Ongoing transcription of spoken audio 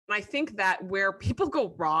I think that where people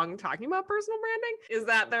go wrong talking about personal branding is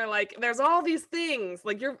that they're like, there's all these things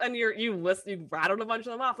like you rattled a bunch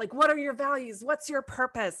of them off. Like, what are your values? What's your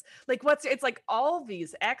purpose? Like, it's like all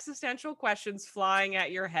these existential questions flying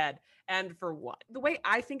at your head. And for what? The way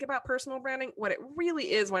I think about personal branding, what it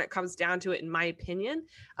really is when it comes down to it, in my opinion,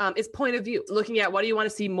 is point of view. Looking at what do you want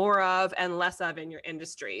to see more of and less of in your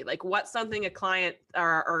industry? Like what's something a client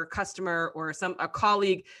or a customer or a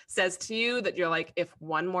colleague says to you that you're like, if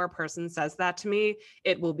one more person says that to me,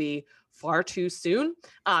 it will be far too soon.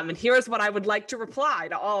 And here's what I would like to reply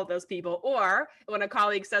to all of those people. Or when a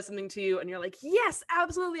colleague says something to you and you're like, yes,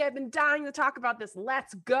 absolutely, I've been dying to talk about this.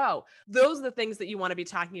 Let's go. Those are the things that you want to be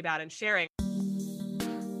talking about and sharing.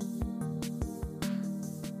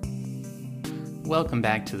 Welcome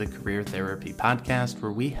back to the Career Therapy Podcast,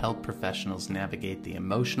 where we help professionals navigate the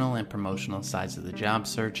emotional and promotional sides of the job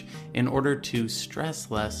search in order to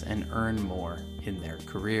stress less and earn more in their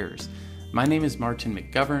careers. My name is Martin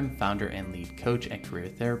McGovern, founder and lead coach at Career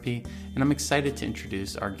Therapy, and I'm excited to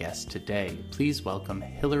introduce our guest today. Please welcome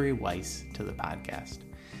Hillary Weiss to the podcast.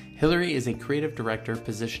 Hillary is a creative director,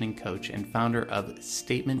 positioning coach, and founder of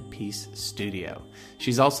Statement Piece Studio.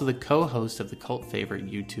 She's also the co-host of the cult favorite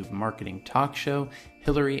YouTube marketing talk show,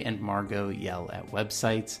 Hillary and Margot Yell at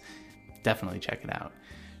Websites. Definitely check it out.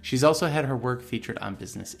 She's also had her work featured on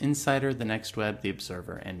Business Insider, The Next Web, The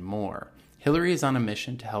Observer, and more. Hillary is on a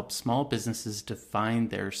mission to help small businesses define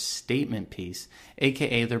their statement piece,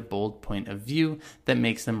 aka their bold point of view that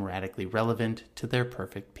makes them radically relevant to their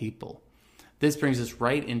perfect people. This brings us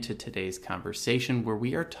right into today's conversation, where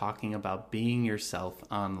we are talking about being yourself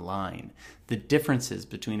online, the differences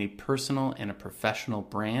between a personal and a professional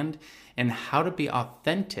brand, and how to be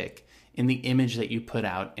authentic in the image that you put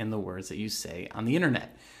out and the words that you say on the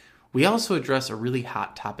internet. We also address a really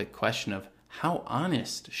hot topic question of how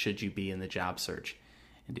honest should you be in the job search?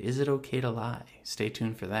 And is it okay to lie? Stay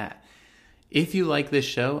tuned for that. If you like this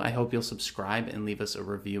show, I hope you'll subscribe and leave us a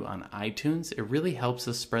review on iTunes. It really helps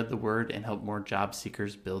us spread the word and help more job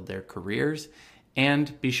seekers build their careers.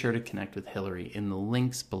 And be sure to connect with Hillary in the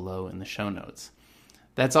links below in the show notes.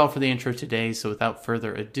 That's all for the intro today. So without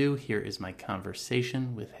further ado, here is my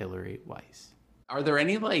conversation with Hillary Weiss. Are there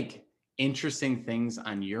any interesting things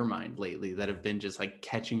on your mind lately that have been just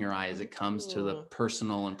catching your eye as it comes to the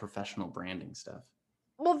personal and professional branding stuff?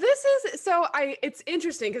 Well, it's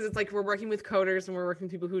interesting because it's like we're working with coders and we're working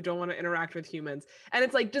with people who don't want to interact with humans. And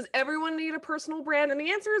it's like, does everyone need a personal brand? And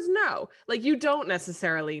the answer is no. Like, you don't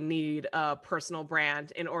necessarily need a personal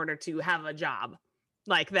brand in order to have a job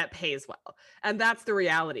that pays well. And that's the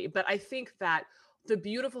reality. But I think that the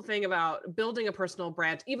beautiful thing about building a personal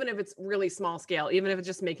brand, even if it's really small scale, even if it's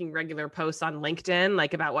just making regular posts on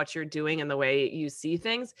LinkedIn, about what you're doing and the way you see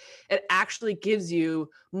things, it actually gives you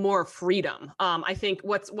more freedom. I think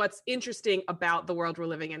what's interesting about the world we're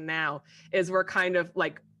living in now is we're kind of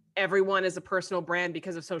everyone is a personal brand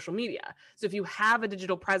because of social media. So if you have a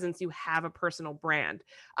digital presence, you have a personal brand.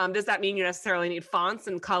 Does that mean you necessarily need fonts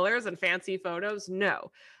and colors and fancy photos?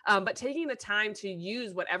 No. But taking the time to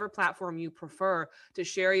use whatever platform you prefer to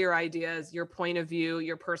share your ideas, your point of view,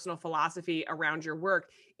 your personal philosophy around your work,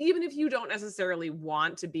 even if you don't necessarily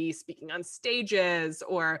want to be speaking on stages,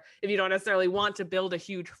 or if you don't necessarily want to build a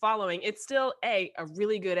huge following, it's still a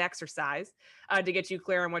really good exercise to get you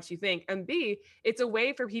clear on what you think. And B, it's a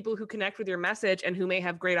way for people who connect with your message and who may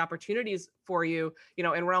have great opportunities for you,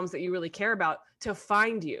 in realms that you really care about, to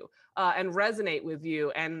find you and resonate with you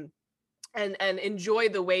and enjoy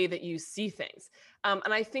the way that you see things.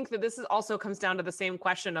 And I think that this also comes down to the same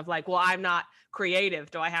question of well, I'm not creative.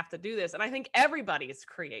 Do I have to do this? And I think everybody's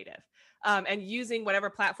creative. And using whatever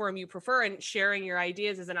platform you prefer and sharing your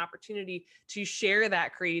ideas is an opportunity to share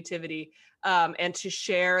that creativity and to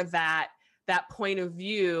share that point of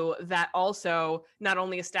view that also not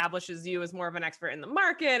only establishes you as more of an expert in the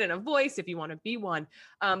market and a voice if you want to be one,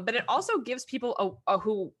 but it also gives people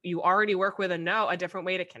who you already work with and know a different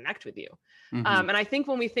way to connect with you. Mm-hmm. And I think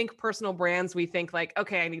when we think personal brands, we think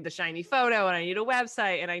okay, I need the shiny photo and I need a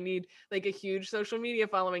website and I need a huge social media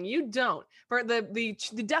following. You don't. For the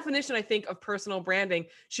definition, I think, of personal branding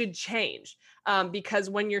should change. Because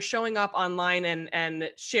when you're showing up online and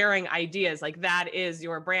sharing ideas, that is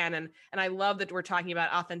your brand. And I love that we're talking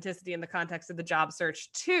about authenticity in the context of the job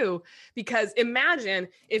search too, because imagine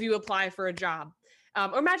if you apply for a job,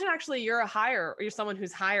 or imagine actually you're someone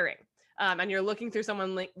who's hiring. And you're looking through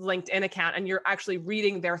someone's LinkedIn account and you're actually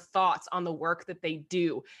reading their thoughts on the work that they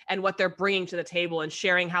do and what they're bringing to the table and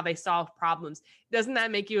sharing how they solve problems. Doesn't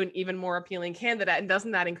that make you an even more appealing candidate? And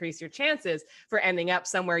doesn't that increase your chances for ending up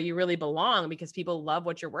somewhere you really belong because people love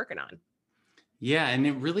what you're working on? Yeah, and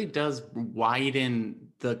it really does widen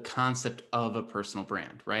the concept of a personal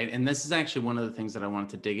brand, right? And this is actually one of the things that I wanted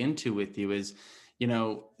to dig into with you is,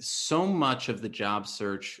 so much of the job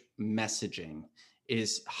search messaging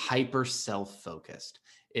is hyper self-focused.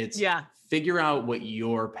 It's Yeah. figure out what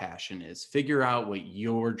your passion is, figure out what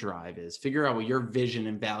your drive is, figure out what your vision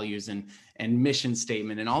and values and mission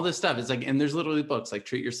statement and all this stuff. It's like, and there's literally books like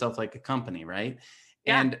Treat Yourself Like a Company, right?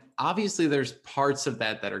 Yeah. And obviously there's parts of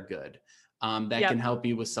that are good, that can Yep. help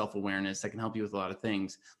you with self-awareness, that can help you with a lot of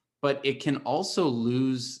things, but it can also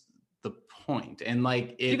lose the point. And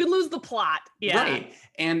like You could lose the plot. Yeah. right.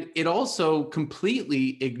 And it also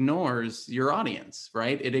completely ignores your audience,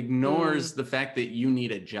 right? It ignores the fact that you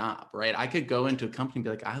need a job, right? I could go into a company and be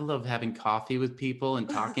like, I love having coffee with people and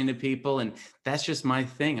talking to people. And that's just my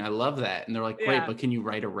thing. I love that. And they're like, great, Yeah. but can you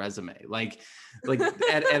write a resume? Like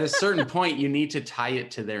at a certain point, you need to tie it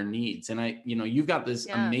to their needs. And you've got this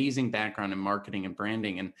amazing background in marketing and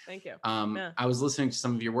branding. And Thank you. I was listening to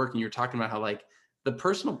some of your work and you're talking about how like the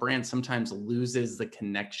personal brand sometimes loses the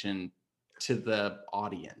connection to the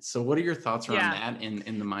audience. So what are your thoughts around that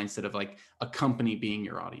in the mindset of like a company being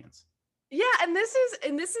your audience? Yeah, and this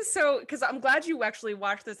is so, because I'm glad you actually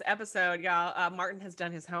watched this episode, y'all. Martin has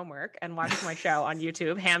done his homework and watched my show on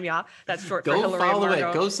YouTube, Ham Ya. That's short for Hillary follow and Margot.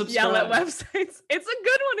 it. Go subscribe. Yell at websites. It's a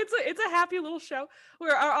good one. It's a happy little show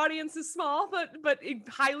where our audience is small, but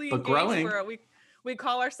highly engaged. Growing. Where we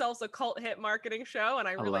call ourselves a cult hit marketing show, and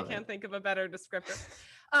I really can't think of a better descriptor.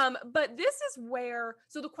 But this is where,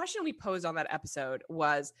 so the question we posed on that episode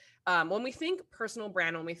was, when we think personal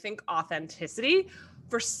brand, when we think authenticity,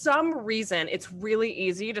 for some reason, it's really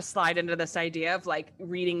easy to slide into this idea of like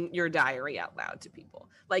reading your diary out loud to people.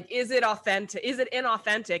 Like, is it authentic? Is it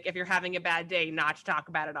inauthentic if you're having a bad day not to talk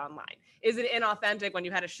about it online? Is it inauthentic when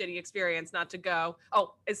you had a shitty experience not to go?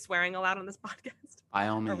 Oh, is swearing allowed on this podcast? By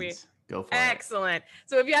all means. Go for it. Excellent.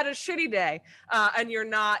 So if you had a shitty day and you're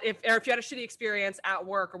not, if you had a shitty experience at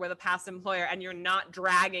work or with a past employer and you're not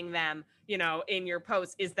dragging them, in your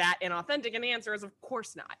posts, is that inauthentic? And the answer is, of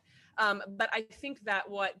course not. But I think that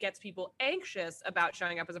what gets people anxious about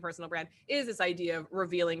showing up as a personal brand is this idea of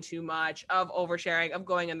revealing too much, of oversharing, of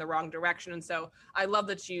going in the wrong direction. And so I love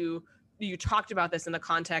that you talked about this in the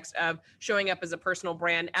context of showing up as a personal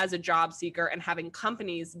brand, as a job seeker, and having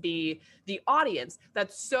companies be the audience.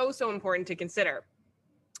 That's so, so important to consider,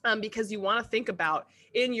 because you want to think about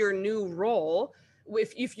in your new role,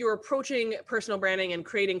 if you're approaching personal branding and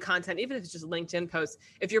creating content, even if it's just LinkedIn posts,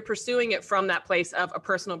 if you're pursuing it from that place of a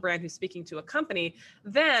personal brand who's speaking to a company,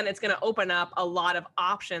 then it's going to open up a lot of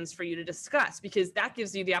options for you to discuss, because that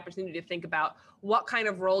gives you the opportunity to think about what kind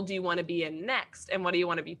of role do you want to be in next, and what do you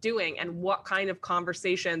want to be doing, and what kind of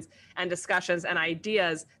conversations and discussions and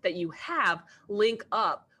ideas that you have link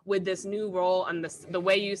up with this new role and the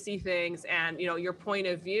way you see things and your point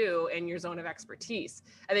of view and your zone of expertise.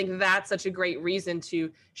 I think that's such a great reason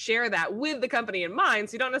to share that with the company in mind.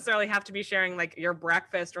 So you don't necessarily have to be sharing like your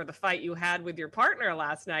breakfast or the fight you had with your partner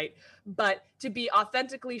last night, but to be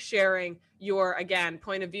authentically sharing your, again,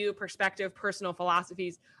 point of view, perspective, personal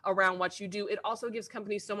philosophies around what you do. It also gives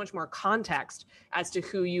companies so much more context as to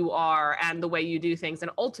who you are and the way you do things. And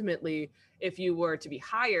ultimately, if you were to be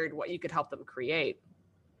hired, what you could help them create.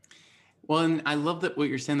 Well, and I love that what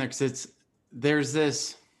you're saying there, because there's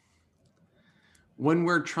this, when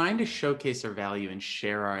we're trying to showcase our value and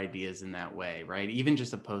share our ideas in that way, right? Even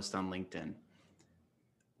just a post on LinkedIn.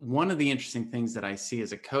 One of the interesting things that I see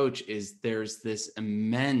as a coach is there's this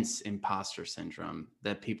immense imposter syndrome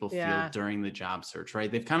that people feel during the job search, right?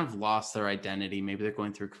 They've kind of lost their identity. Maybe they're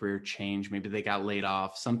going through career change. Maybe they got laid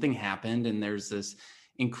off. Something happened, and there's this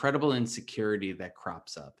incredible insecurity that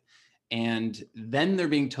crops up. And then they're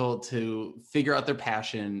being told to figure out their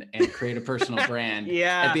passion and create a personal brand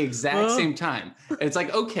at the exact same time. It's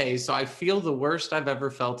like, okay, so I feel the worst I've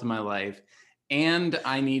ever felt in my life, and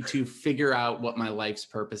I need to figure out what my life's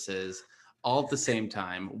purpose is all at the same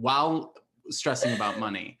time while stressing about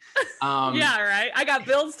money. Right. I got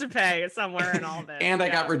bills to pay somewhere and all this. And I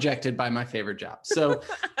got rejected by my favorite job. So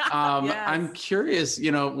I'm curious,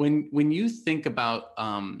 when you think about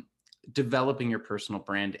developing your personal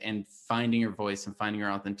brand and finding your voice and finding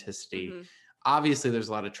your authenticity, obviously there's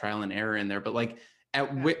a lot of trial and error in there, but like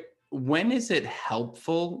when is it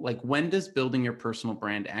helpful? Like, when does building your personal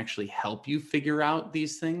brand actually help you figure out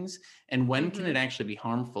these things? And when can it actually be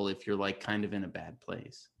harmful if you're like kind of in a bad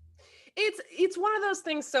place? It's one of those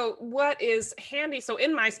things. So what is handy? So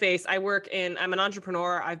in my space, I'm an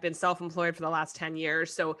entrepreneur. I've been self-employed for the last 10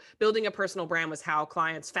 years. So building a personal brand was how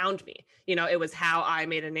clients found me. It was how I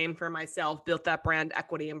made a name for myself, built that brand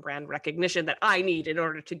equity and brand recognition that I need in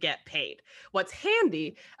order to get paid. What's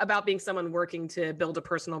handy about being someone working to build a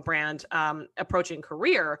personal brand, approaching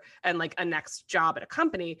career and like a next job at a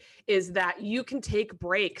company, is that you can take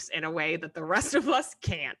breaks in a way that the rest of us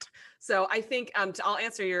can't. So I think I'll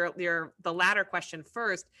answer the latter question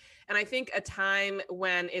first. And I think a time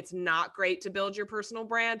when it's not great to build your personal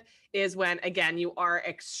brand is when, again, you are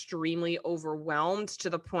extremely overwhelmed to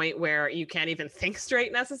the point where you can't even think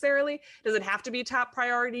straight necessarily. Does it have to be top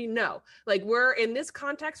priority? No. Like, we're in this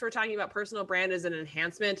context, we're talking about personal brand as an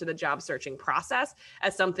enhancement to the job searching process,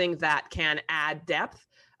 as something that can add depth.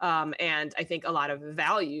 And I think a lot of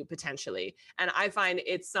value potentially. And I find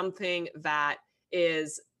it's something that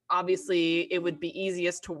is obviously, it would be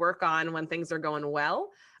easiest to work on when things are going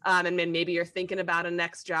well. And then maybe you're thinking about a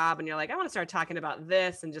next job and you're like, I want to start talking about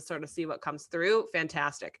this and just sort of see what comes through.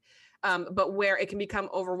 Fantastic. But where it can become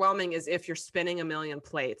overwhelming is if you're spinning a million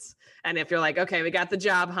plates. And if you're like, okay, we got the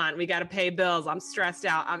job hunt, we got to pay bills, I'm stressed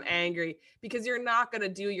out, I'm angry, because you're not going to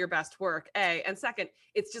do your best work, A. And second,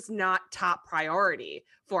 it's just not top priority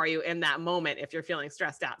for you in that moment if you're feeling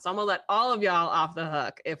stressed out. So I'm going to let all of y'all off the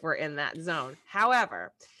hook if we're in that zone.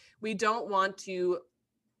 However, you don't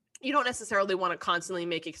necessarily want to constantly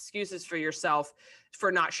make excuses for yourself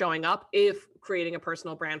for not showing up if creating a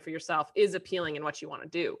personal brand for yourself is appealing in what you want to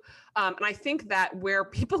do. And I think that where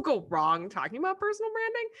people go wrong talking about personal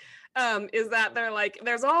branding is that they're like,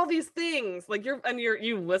 there's all these things, like you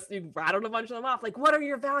rattled a bunch of them off. Like, what are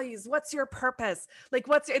your values? What's your purpose? Like,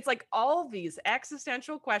 it's like all these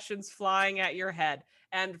existential questions flying at your head.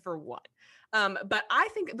 And for what? But I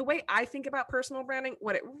think the way I think about personal branding,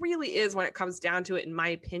 what it really is when it comes down to it, in my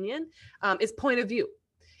opinion, is point of view,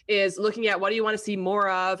 is looking at what do you want to see more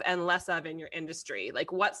of and less of in your industry?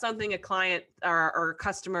 Like, what's something a client or a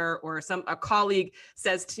customer or a colleague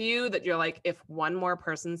says to you that you're like, if one more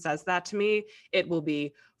person says that to me, it will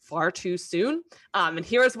be far too soon. And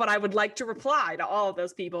here's what I would like to reply to all of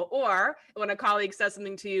those people. Or when a colleague says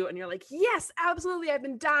something to you and you're like, yes, absolutely, I've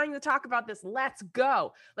been dying to talk about this. Let's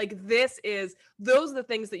go. Like, those are the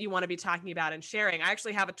things that you want to be talking about and sharing. I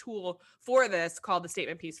actually have a tool for this called the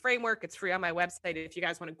Statement Piece Framework. It's free on my website if you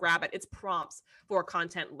guys want to grab it. It's prompts for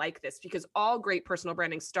content like this, because all great personal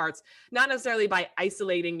branding starts not necessarily by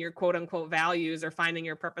isolating your quote unquote values or finding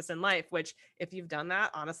your purpose in life, which if you've done that,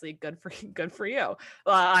 honestly, good for you.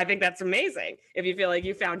 I think that's amazing if you feel like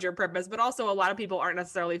you found your purpose, but also a lot of people aren't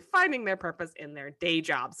necessarily finding their purpose in their day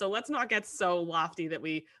job. So let's not get so lofty that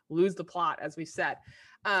we lose the plot, as we said.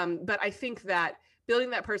 But I think that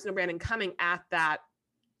building that personal brand and coming at that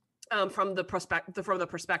from the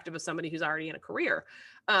perspective of somebody who's already in a career,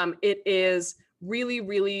 it is really,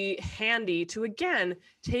 really handy to, again,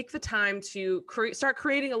 take the time to start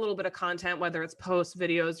creating a little bit of content, whether it's posts,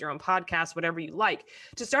 videos, your own podcast, whatever you like,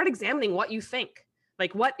 to start examining what you think.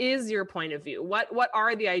 Like, what is your point of view? What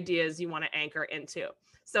are the ideas you want to anchor into,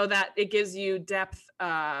 so that it gives you depth,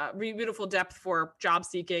 beautiful depth for job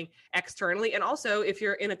seeking externally. And also, if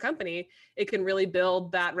you're in a company, it can really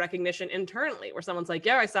build that recognition internally where someone's like,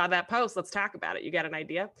 yeah, I saw that post. Let's talk about it. You get an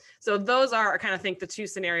idea. So those are, I kind of think, the two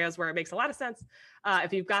scenarios where it makes a lot of sense.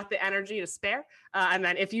 If you've got the energy to spare, and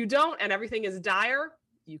then if you don't and everything is dire,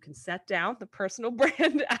 you can set down the personal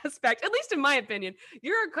brand aspect. At least in my opinion,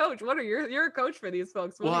 you're a coach. You're a coach for these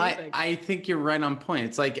folks. What do you think? I think you're right on point.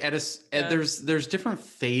 It's like there's different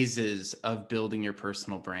phases of building your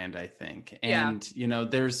personal brand, I think. And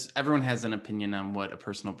everyone has an opinion on what a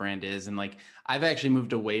personal brand is. And like, I've actually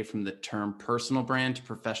moved away from the term personal brand to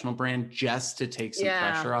professional brand just to take some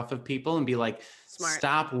pressure off of people and be like, smart.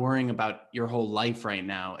 Stop worrying about your whole life right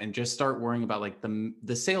now and just start worrying about like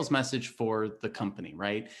the sales message for the company,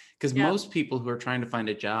 right? Because most people who are trying to find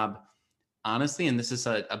a job, honestly, and this is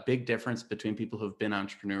a big difference between people who have been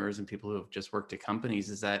entrepreneurs and people who have just worked at companies,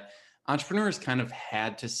 is that entrepreneurs kind of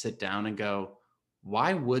had to sit down and go,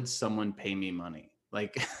 why would someone pay me money?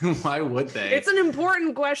 Like, why would they? It's an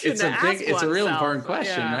important question to ask. It's a real important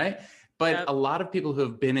question, right? But a lot of people who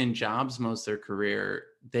have been in jobs most of their career,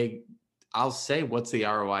 I'll say, what's the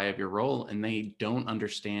ROI of your role? And they don't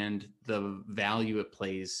understand the value it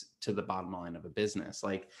plays to the bottom line of a business.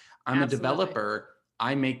 Like, I'm a developer,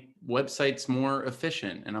 I make websites more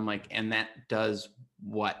efficient. And I'm like, and that does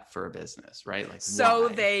what for a business, right? Like, so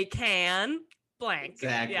why? They can blank.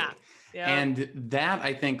 Exactly. Yeah. And that,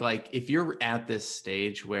 I think, like, if you're at this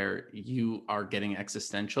stage where you are getting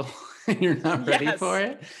existential and you're not ready for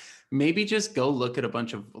it, maybe just go look at a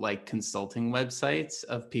bunch of like consulting websites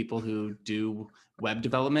of people who do web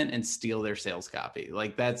development and steal their sales copy.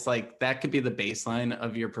 Like that could be the baseline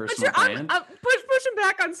of your personal brand. I'm pushing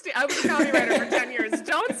back on I was a copywriter for 10 years.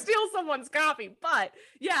 Don't steal someone's copy. But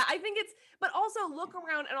yeah, I think but also look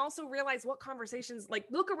around and also realize what conversations, like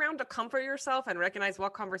look around to comfort yourself and recognize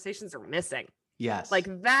what conversations are missing. Yes. Like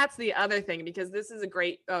that's the other thing, because this is a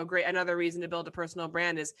great, another reason to build a personal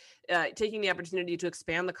brand is taking the opportunity to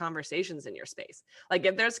expand the conversations in your space. Like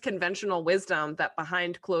if there's conventional wisdom that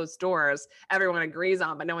behind closed doors, everyone agrees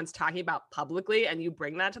on, but no one's talking about publicly, and you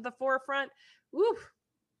bring that to the forefront, woo.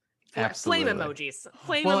 Absolutely. Flame emojis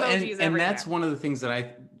everywhere. And that's one of the things that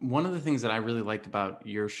I really liked about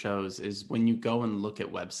your shows is when you go and look at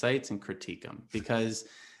websites and critique them, because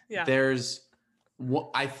there's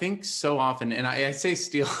I think so often, and I say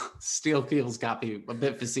steal people's copy a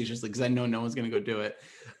bit facetiously because I know no one's going to go do it.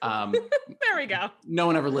 There we go. No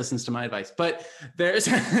one ever listens to my advice, but there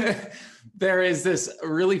is this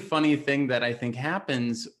really funny thing that I think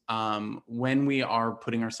happens when we are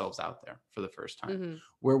putting ourselves out there for the first time,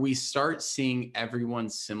 where we start seeing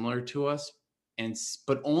everyone similar to us,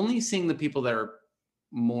 but only seeing the people that are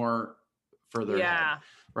more further ahead,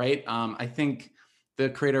 right? I think the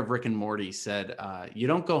creator of Rick and Morty said, you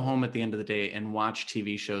don't go home at the end of the day and watch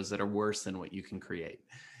TV shows that are worse than what you can create.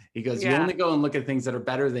 He goes, you only go and look at things that are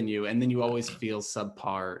better than you, and then you always feel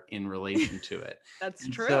subpar in relation to it. That's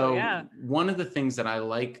true. So one of the things that I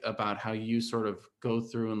like about how you sort of go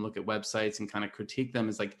through and look at websites and kind of critique them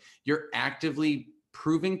is like you're actively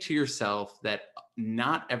proving to yourself that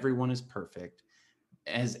not everyone is perfect.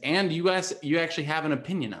 And you actually have an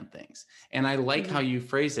opinion on things. And I like how you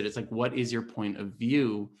phrase it. It's like, what is your point of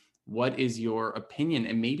view? What is your opinion?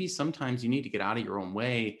 And maybe sometimes you need to get out of your own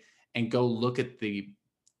way and go look at the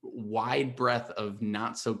wide breadth of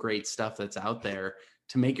not so great stuff that's out there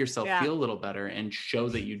to make yourself feel a little better and show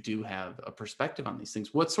that you do have a perspective on these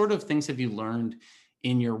things. What sort of things have you learned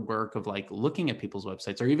in your work of like looking at people's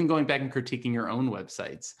websites, or even going back and critiquing your own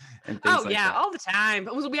websites and things like that? All the time.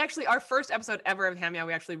 But we actually, our first episode ever of Ham Yeah,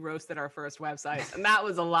 we actually roasted our first website, and that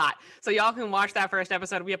was a lot. So y'all can watch that first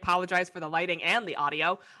episode. We apologize for the lighting and the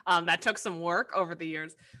audio. That took some work over the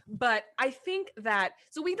years. But I think that,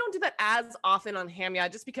 so we don't do that as often on Ham Yeah,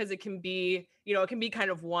 just because it can be, it can be kind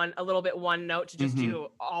of a little bit one note to just do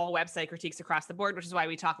all website critiques across the board, which is why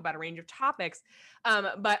we talk about a range of topics.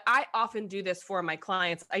 But I often do this for my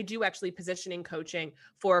clients. I do actually positioning coaching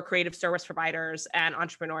for creative service providers and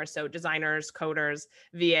entrepreneurs. So designers, coders,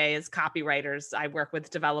 VAs, copywriters. I work with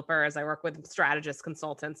developers. I work with strategists,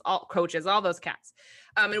 consultants, all coaches, all those cats.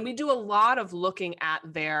 And we do a lot of looking at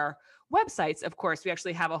their websites. Of course, we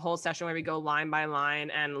actually have a whole session where we go line by line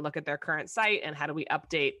and look at their current site and how do we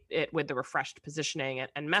update it with the refreshed positioning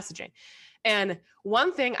and messaging. And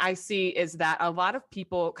one thing I see is that a lot of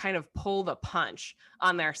people kind of pull the punch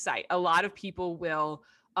on their site. A lot of people will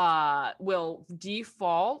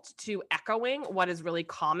default to echoing what is really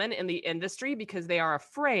common in the industry because they are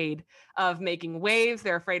afraid of making waves.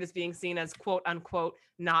 They're afraid of being seen as quote unquote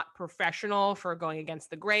not professional for going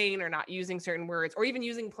against the grain or not using certain words or even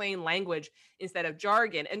using plain language instead of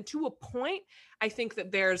jargon. And to a point, I think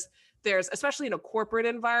that there's especially in a corporate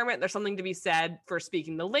environment, there's something to be said for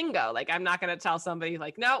speaking the lingo. Like I'm not going to tell somebody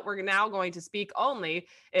like, no, we're now going to speak only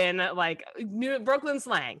in like New Brooklyn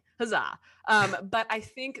slang, huzzah. But I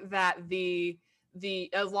think that a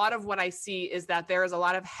lot of what I see is that there is a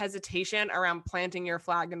lot of hesitation around planting your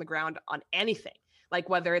flag in the ground on anything, like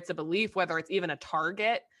whether it's a belief, whether it's even a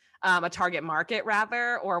target market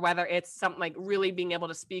rather, or whether it's something like really being able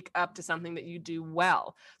to speak up to something that you do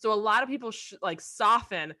well. So a lot of people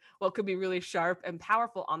soften what could be really sharp and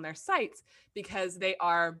powerful on their sites because they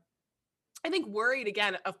are, I think, worried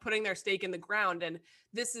again of putting their stake in the ground. And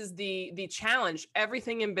this is the challenge.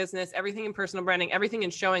 Everything in business, everything in personal branding, everything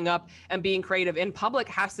in showing up and being creative in public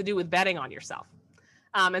has to do with betting on yourself.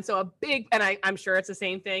 And so I'm sure it's the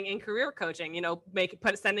same thing in career coaching,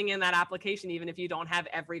 sending in that application, even if you don't have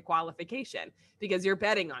every qualification, because you're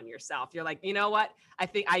betting on yourself. You're like, you know what?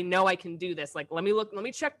 I know I can do this. Like, let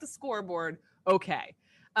me check the scoreboard. Okay.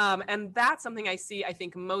 And that's something I see, I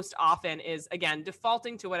think most often is, again,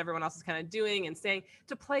 defaulting to what everyone else is kind of doing and saying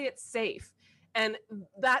to play it safe. And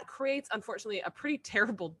that creates, unfortunately, a pretty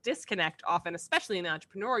terrible disconnect often, especially in the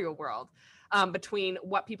entrepreneurial world. between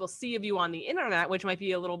what people see of you on the internet, which might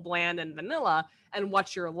be a little bland and vanilla, and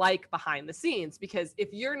what you're like behind the scenes. Because if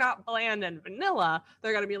you're not bland and vanilla,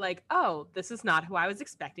 they're going to be like, oh, this is not who I was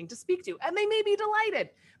expecting to speak to. And they may be delighted,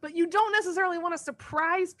 but you don't necessarily want to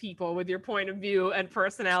surprise people with your point of view and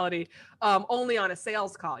personality only on a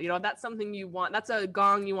sales call. You know, that's something you want. That's a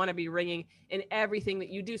gong you want to be ringing in everything that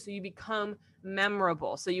you do. So you become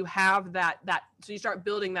memorable. So you have so you start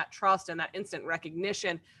building that trust and that instant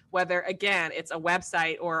recognition, whether, again, it's a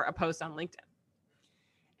website or a post on LinkedIn.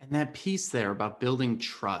 And that piece there about building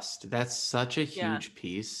trust, that's such a huge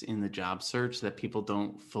piece in the job search that people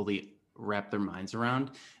don't fully wrap their minds around.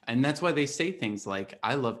 And that's why they say things like,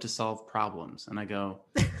 I love to solve problems. And I go,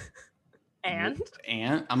 and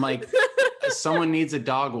I'm like, someone needs a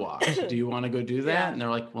dog walk. Do you want to go do that? Yeah. And they're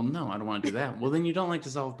like, well, no, I don't want to do that. Well, then you don't like to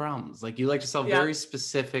solve problems. Like, you like to solve very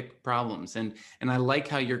specific problems. And I like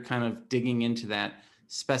how you're kind of digging into that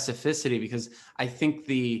specificity, because I think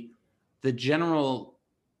the general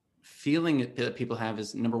feeling that people have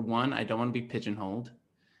is, number one, I don't want to be pigeonholed.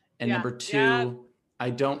 And number two, I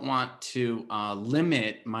don't want to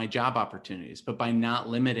limit my job opportunities. But by not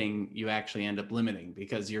limiting, you actually end up limiting,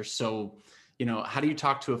 because you're so, you know, how do you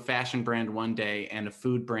talk to a fashion brand one day and a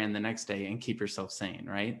food brand the next day and keep yourself sane,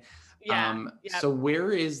 right? So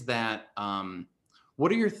where is that?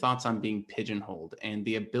 What are your thoughts on being pigeonholed and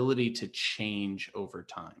the ability to change over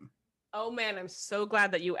time? Oh man, I'm so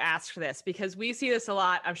glad that you asked this, because we see this a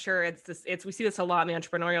lot. I'm sure we see this a lot in the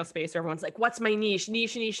entrepreneurial space. Everyone's like, what's my niche?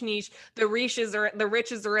 Niche. The riches are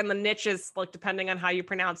in the niches, like, depending on how you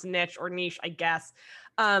pronounce niche or niche, I guess.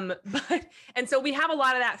 And so we have a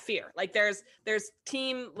lot of that fear. Like, there's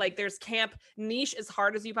camp niche as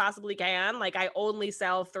hard as you possibly can. Like, I only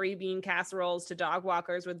sell 3 bean casseroles to dog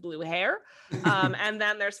walkers with blue hair. And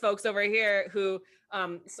then there's folks over here who,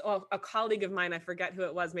 so a colleague of mine, I forget who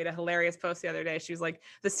it was, made a hilarious post the other day. She was like,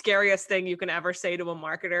 the scariest thing you can ever say to a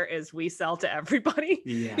marketer is, we sell to everybody.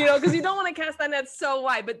 You know, because you don't want to cast that net so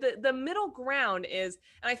wide. But the middle ground is,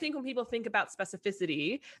 and I think when people think about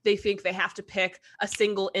specificity, they think they have to pick a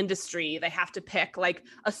single industry. They have to pick like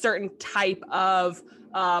a certain type of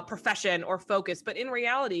profession or focus. But in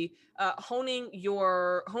reality, honing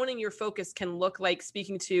your focus can look like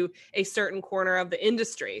speaking to a certain corner of the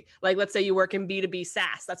industry. Like, let's say you work in B2B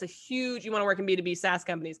SaaS. You want to work in B2B SaaS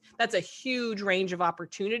companies. That's a huge range of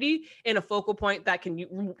opportunity in a focal point that can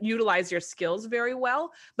utilize your skills very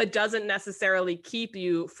well, but doesn't necessarily keep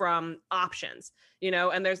you from options, you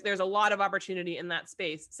know, and there's a lot of opportunity in that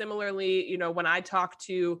space. Similarly, you know, when I talk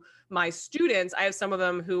to my students, I have some of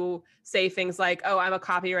them who say things like, oh, I'm a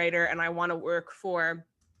copywriter and I want to work for,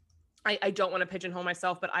 I don't want to pigeonhole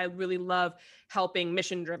myself, but I really love helping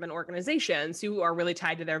mission-driven organizations who are really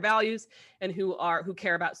tied to their values and who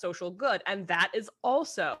care about social good. And that is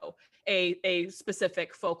also a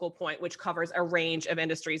specific focal point, which covers a range of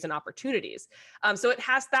industries and opportunities. So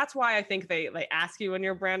that's why I think they ask you when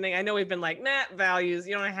you're branding. I know we've been like, nah, values,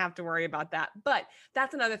 you don't have to worry about that, but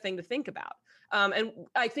that's another thing to think about. And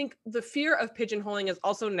I think the fear of pigeonholing is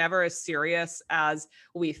also never as serious as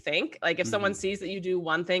we think. Like, if someone sees that you do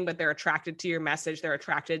one thing, but they're attracted to your message, they're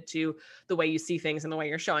attracted to the way you see things and the way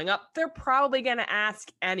you're showing up, they're probably going to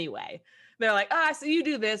ask anyway. They're like, so you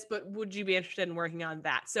do this, but would you be interested in working on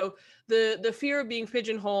that? So the fear of being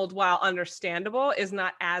pigeonholed, while understandable, is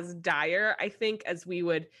not as dire, I think, as we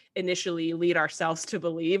would initially lead ourselves to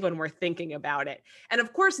believe when we're thinking about it. And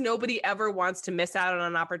of course, nobody ever wants to miss out on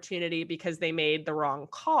an opportunity because they made the wrong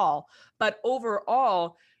call. But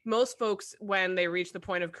overall, most folks, when they reach the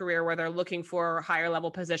point of career where they're looking for higher level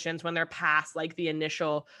positions, when they're past like the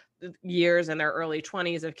initial years in their early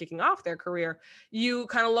 20s of kicking off their career, you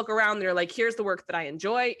kind of look around and you're like, here's the work that I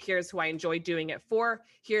enjoy. Here's who I enjoy doing it for.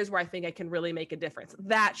 Here's where I think I can really make a difference.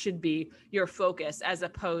 That should be your focus, as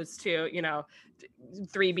opposed to, you know,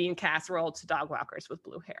 3 bean casserole to dog walkers with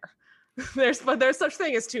blue hair. There's such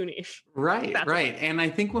thing as too niche. Right. And I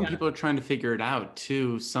think when people are trying to figure it out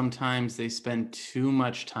too, sometimes they spend too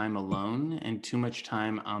much time alone and too much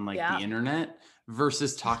time on the internet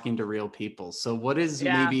versus talking to real people. So what is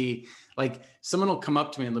maybe like, someone will come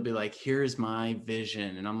up to me and they'll be like, here's my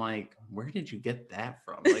vision. And I'm like, where did you get that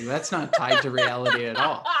from? Like, that's not tied to reality at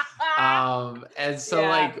all. And so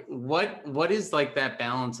like, what is like that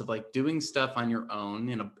balance of like doing stuff on your own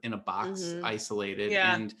in a box, isolated,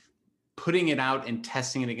 and putting it out and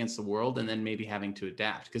testing it against the world, and then maybe having to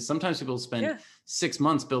adapt? Because sometimes people spend 6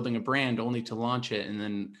 months building a brand only to launch it and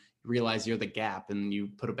then realize you're the Gap and you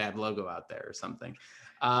put a bad logo out there or something.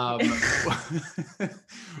 How do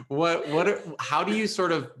you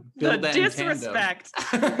sort of build that disrespect?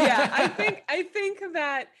 in tandem?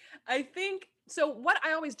 I think So what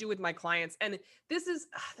I always do with my clients, and this is,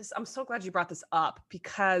 I'm so glad you brought this up,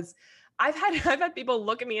 because I've had people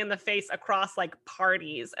look at me in the face across like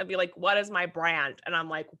parties and be like, "What is my brand?" And I'm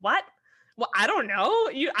like, "What? Well, I don't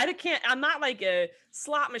know. I'm not like a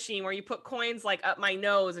slot machine where you put coins like up my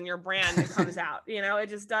nose and your brand comes out. It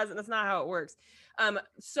just doesn't. That's not how it works."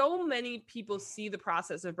 So many people see the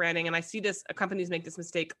process of branding, and I see this. Companies make this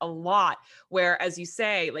mistake a lot, where, as you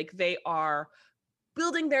say, like they are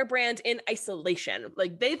building their brand in isolation.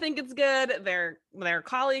 Like they think it's good, their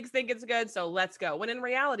colleagues think it's good, so let's go. When in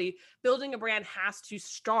reality, building a brand has to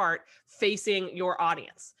start facing your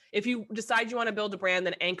audience. If you decide you want to build a brand,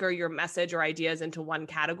 then anchor your message or ideas into one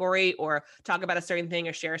category, or talk about a certain thing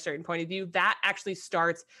or share a certain point of view, that actually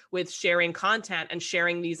starts with sharing content and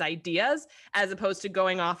sharing these ideas, as opposed to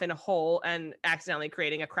going off in a hole and accidentally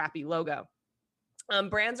creating a crappy logo.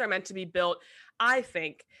 Brands are meant to be built, I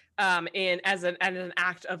think, as an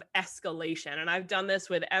act of escalation. And I've done this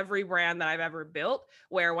with every brand that I've ever built,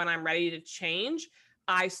 where when I'm ready to change,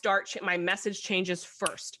 I start my message changes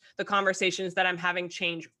first. The conversations that I'm having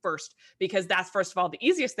change first, because that's, first of all, the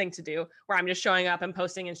easiest thing to do, where I'm just showing up and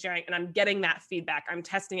posting and sharing, and I'm getting that feedback. I'm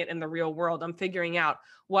testing it in the real world. I'm figuring out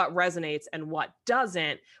what resonates and what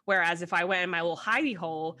doesn't. Whereas if I went in my little hidey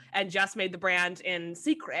hole and just made the brand in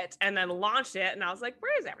secret and then launched it, and I was like,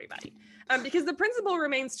 where is everybody? Because the principle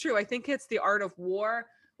remains true. I think it's the art of war,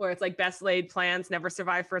 where it's like best laid plans never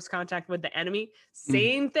survive first contact with the enemy.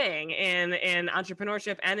 Same thing in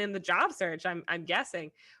entrepreneurship and in the job search, I'm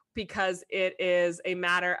guessing, because it is a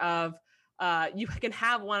matter of you can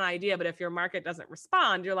have one idea, but if your market doesn't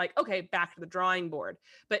respond, you're like, okay, back to the drawing board.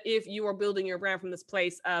 But if you are building your brand from this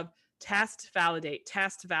place of test, validate,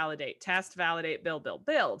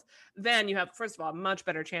 build, then you have, first of all, a much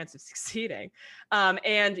better chance of succeeding.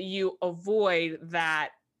 And you avoid that,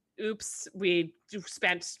 oops, we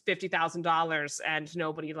spent $50,000 and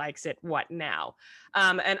nobody likes it. What now?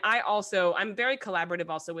 And I'm very collaborative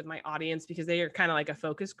also with my audience, because they are kind of like a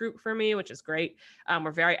focus group for me, which is great. We're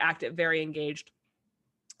very active, very engaged.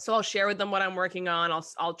 So I'll share with them what I'm working on.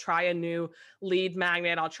 I'll try a new lead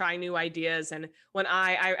magnet. I'll try new ideas. And when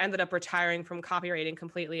I ended up retiring from copywriting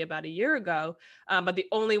completely about a year ago, but the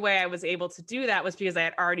only way I was able to do that was because I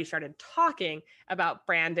had already started talking about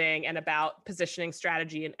branding and about positioning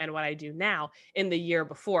strategy and what I do now in the year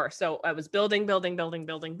before. So I was building, so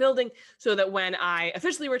that when I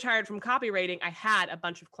officially retired from copywriting, I had a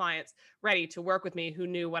bunch of clients ready to work with me who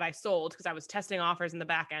knew what I sold, because I was testing offers in the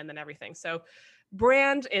back end and everything. So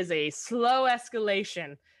brand is a slow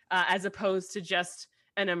escalation, as opposed to just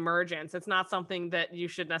an emergence. It's not something that you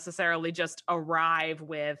should necessarily just arrive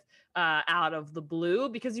with out of the blue,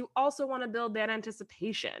 because you also want to build that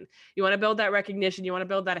anticipation. You want to build that recognition. You want to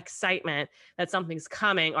build that excitement that something's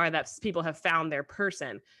coming, or that people have found their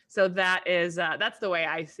person. So that's the way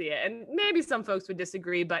I see it. And maybe some folks would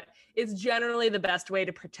disagree, but it's generally the best way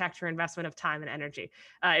to protect your investment of time and energy,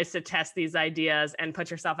 is to test these ideas and put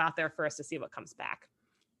yourself out there first to see what comes back.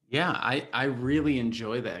 Yeah, I really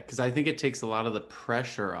enjoy that, because I think it takes a lot of the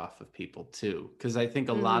pressure off of people too. Because I think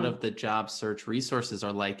a lot of the job search resources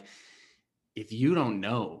are like, if you don't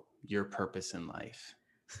know your purpose in life,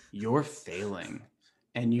 you're failing.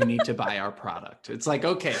 And you need to buy our product. It's like,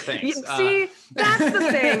 okay, thanks. See, that's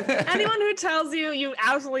the thing. Anyone who tells you you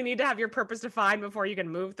absolutely need to have your purpose defined before you can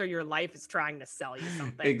move through your life is trying to sell you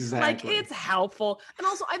something. Exactly. Like, it's helpful. And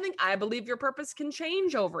also, I believe your purpose can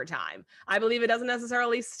change over time. I believe it doesn't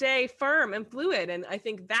necessarily stay firm and fluid. And I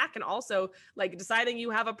think that can also, like, deciding you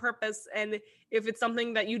have a purpose, and if it's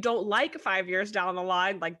something that you don't like 5 years down the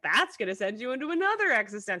line, like, that's going to send you into another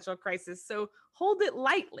existential crisis. So hold it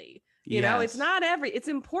lightly. You know, it's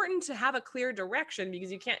important to have a clear direction,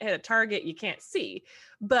 because you can't hit a target you can't see,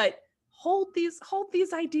 but hold these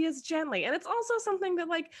ideas gently. And it's also something that,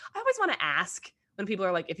 like, I always want to ask when people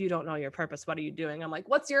are like, if you don't know your purpose, what are you doing? I'm like,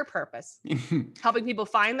 what's your purpose? Helping people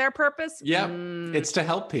find their purpose? Yep. It's to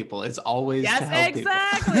help people. It's always to help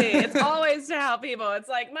exactly. People. It's always to help people. It's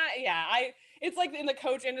like it's like in the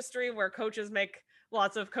coach industry, where coaches make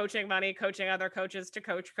lots of coaching money, coaching other coaches to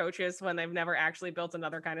coach coaches when they've never actually built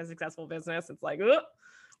another kind of successful business. It's like, well,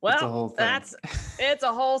 it's a whole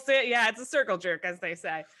thing. Yeah, it's a circle jerk, as they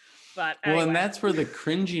say. But anyway. Well, and that's where the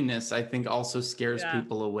cringiness, I think, also scares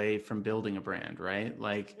people away from building a brand, right?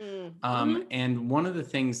 Like, and one of the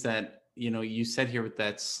things that, you said here with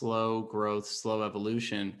that slow growth, slow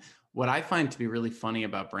evolution, what I find to be really funny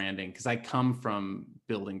about branding, because I come from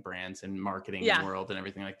building brands and marketing world and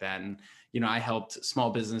everything like that. And, I helped small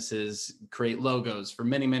businesses create logos for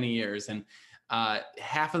many, many years. And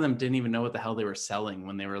half of them didn't even know what the hell they were selling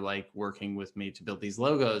when they were like working with me to build these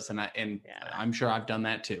logos. And I'm sure I've done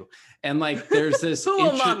that too. And like, there's this who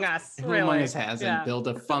among us hasn't built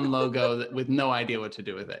a fun logo with no idea what to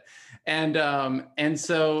do with it. And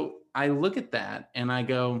so I look at that and I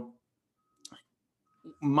go,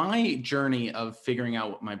 my journey of figuring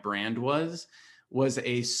out what my brand was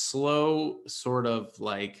a slow sort of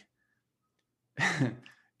like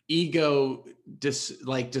ego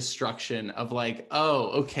destruction of like, oh,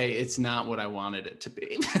 okay, it's not what I wanted it to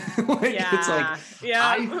be. It's like,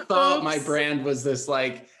 I thought my brand was this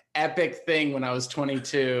like epic thing when I was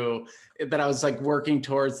 22, that I was like working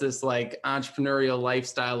towards this like entrepreneurial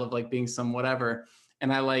lifestyle of like being some whatever.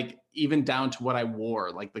 And I like, even down to what I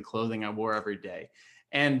wore, like the clothing I wore every day.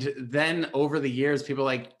 And then over the years, people are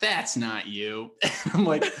like, that's not you. I'm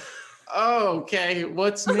like, oh, okay,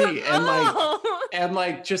 what's me? And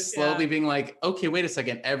like just slowly being like, okay, wait a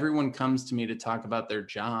second. Everyone comes to me to talk about their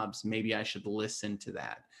jobs. Maybe I should listen to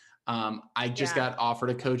that. I just got offered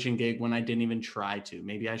a coaching gig when I didn't even try to.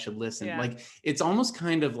 Maybe I should listen. Like, it's almost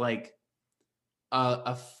kind of like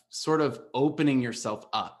a sort of opening yourself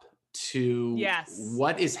up to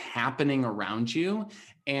what is happening around you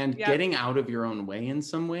and getting out of your own way in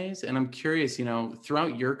some ways. And I'm curious, you know,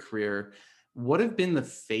 throughout your career, what have been the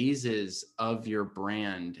phases of your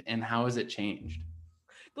brand and how has it changed?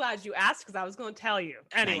 Glad you asked, because I was going to tell you.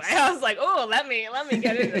 Anyway, nice. I was like, oh, let me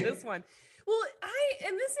get into this one. Well,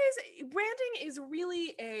 branding is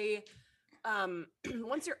really a,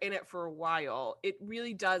 once you're in it for a while, it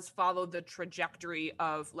really does follow the trajectory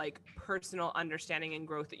of like personal understanding and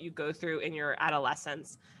growth that you go through in your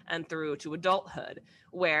adolescence and through to adulthood,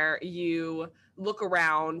 where you look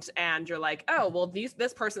around and you're like, oh, well,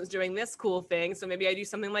 this person's doing this cool thing, so maybe I do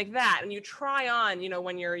something like that. And you try on, you know,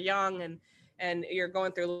 when you're young and you're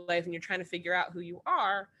going through life and you're trying to figure out who you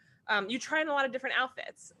are. You try in a lot of different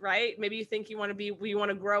outfits, right? Maybe you think you want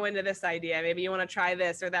to grow into this idea. Maybe you want to try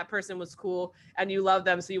this, or that person was cool and you love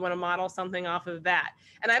them, so you want to model something off of that.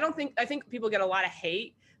 And I think people get a lot of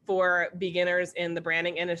hate for beginners in the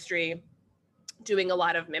branding industry doing a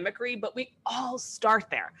lot of mimicry, but we all start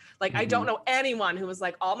there. Like, I don't know anyone who was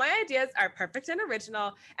like, all my ideas are perfect and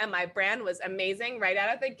original and my brand was amazing right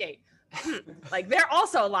out of the gate. Like, they're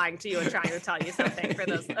also lying to you and trying to tell you something for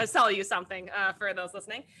those, sell you something for those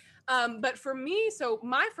listening. But for me, so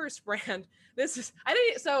my first brand, this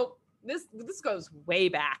goes way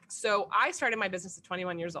back. So I started my business at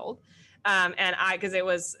 21 years old. Because it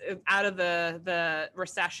was out of the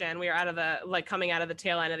recession, we were coming out of the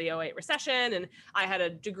tail end of the 2008 recession. And I had a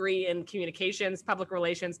degree in communications, public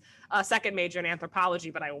relations, a second major in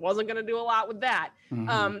anthropology, but I wasn't going to do a lot with that.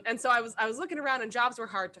 And so I was looking around and jobs were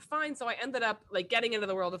hard to find. So I ended up like getting into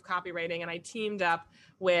the world of copywriting, and I teamed up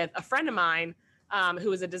with a friend of mine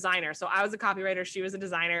who was a designer. So I was a copywriter, she was a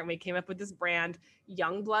designer, and we came up with this brand,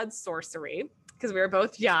 Youngblood Sourcery, because we were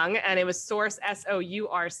both young, and it was Source,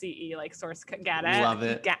 SOURCE, like source. Get it? Love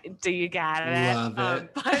it. Do you get it? Love it.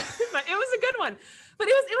 But it was a good one. But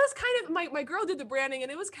it was kind of, my girl did the branding,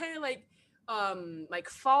 and it was kind of like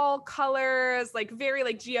fall colors, like very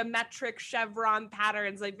like geometric chevron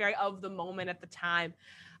patterns, like very of the moment at the time.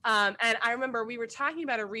 And I remember we were talking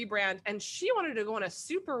about a rebrand, and she wanted to go in a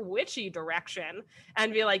super witchy direction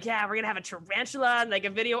and be like, yeah, we're going to have a tarantula and like a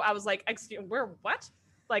video. I was like, excuse me, what?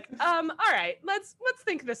 Like, all right, let's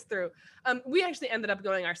think this through. We actually ended up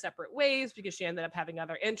going our separate ways because she ended up having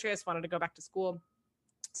other interests, wanted to go back to school.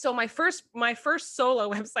 So my first solo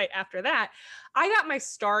website after that, I got my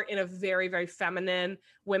start in a very, very feminine,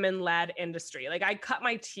 women-led industry. Like, I cut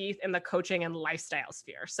my teeth in the coaching and lifestyle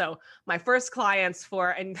sphere. So my first clients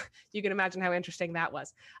and you can imagine how interesting that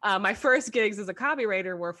was. My first gigs as a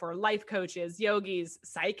copywriter were for life coaches, yogis,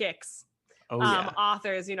 psychics,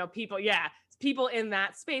 authors, you know, people in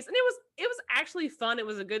that space. And it was actually fun. It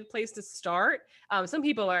was a good place to start. Some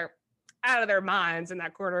people are out of their minds in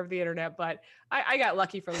that corner of the internet, but I got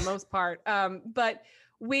lucky for the most part. But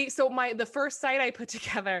the first site I put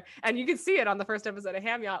together, and you can see it on the first episode of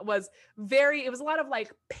Ham Yacht, it was a lot of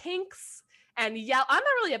like pinks and yellow. I'm not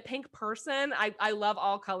really a pink person. I love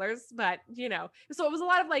all colors, but you know, so it was a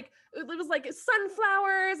lot of like, it was like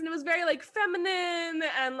sunflowers, and it was very like feminine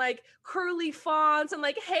and like curly fonts and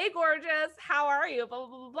like, hey, gorgeous, how are you? Blah,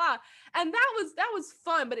 blah, blah, blah. And that was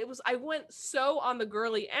fun, but I went so on the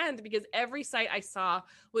girly end because every site I saw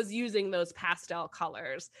was using those pastel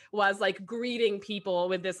colors, was like greeting people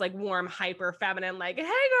with this like warm, hyper feminine, like, hey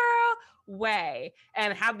girl, way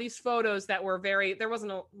and have these photos that were there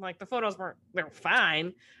wasn't like the photos they were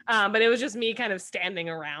fine. But it was just me kind of standing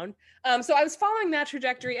around. So I was following that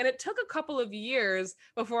trajectory, and it took a couple of years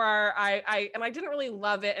before I didn't really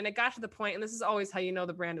love it. And it got to the point, and this is always how you know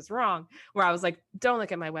the brand is wrong, where I was like, don't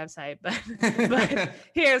look at my website, but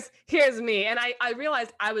here's me. And I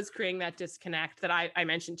realized I was creating that disconnect that I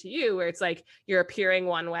mentioned to you, where it's like you're appearing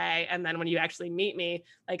one way, and then when you actually meet me,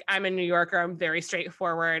 like I'm a New Yorker, I'm very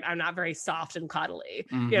straightforward, I'm not very soft and cuddly.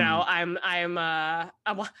 You know, I am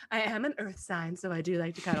an earth sign, so I do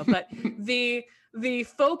like to cuddle. But the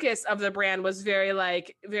focus of the brand was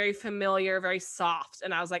very familiar, very soft,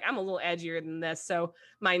 and I was like, I'm a little edgier than this. So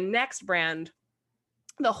my next brand,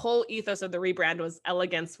 the whole ethos of the rebrand was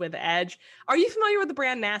elegance with edge. Are you familiar with the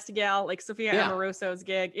brand Nasty Gal, like Sophia Amoruso's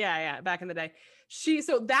gig? Yeah, back in the day.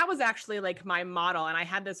 So that was actually like my model, and I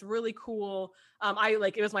had this really cool,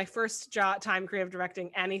 it was my first time creative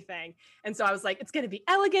directing anything. And so I was like, it's going to be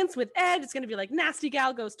elegance with edge. It's going to be like Nasty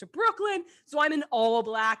Gal goes to Brooklyn. So I'm in all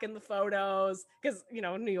black in the photos because, you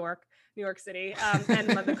know, New York City. And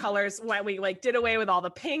the colors, when we like did away with all the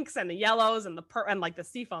pinks and the yellows and and like the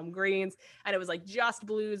seafoam greens. And it was like just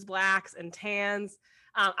blues, blacks, and tans.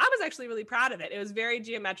 I was actually really proud of it. It was very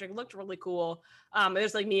geometric, looked really cool.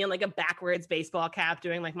 There's like me in like a backwards baseball cap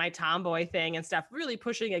doing like my tomboy thing and stuff, really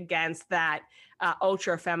pushing against that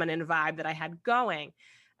ultra feminine vibe that I had going.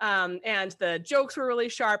 And the jokes were really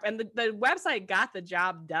sharp, and the website got the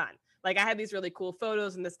job done. Like I had these really cool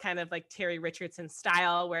photos in this kind of like Terry Richardson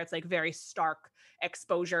style, where it's like very stark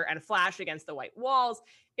exposure and flash against the white walls.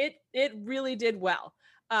 It really did well.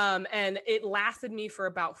 And it lasted me for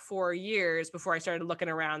about 4 years before I started looking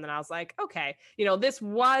around, and I was like, okay, you know, this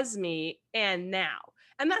was me and now.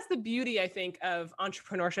 And that's the beauty, I think, of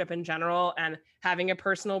entrepreneurship in general, and having a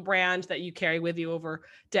personal brand that you carry with you over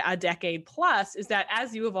a decade plus, is that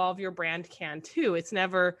as you evolve, your brand can too. It's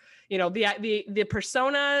never, you know, the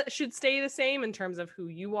persona should stay the same in terms of who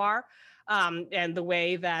you are, and the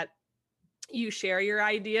way that you share your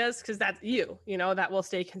ideas, because that's you know, that will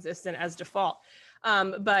stay consistent as default.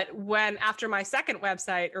 But after my second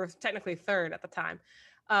website, or technically third at the time,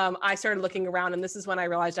 I started looking around, and this is when I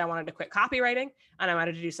realized I wanted to quit copywriting and I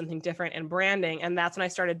wanted to do something different in branding. And that's when I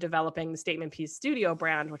started developing the Statement Piece Studio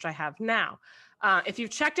brand, which I have now. If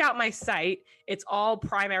you've checked out my site, it's all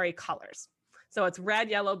primary colors. So it's red,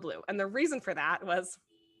 yellow, blue. And the reason for that was,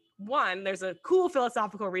 one, there's a cool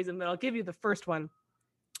philosophical reason that I'll give you the first one,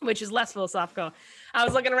 which is less philosophical. I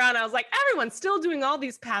was looking around, I was like, everyone's still doing all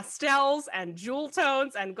these pastels and jewel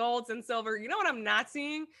tones and golds and silver. You know what I'm not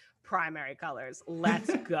seeing? Primary colors.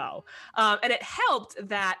 Let's go. And it helped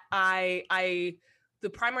that the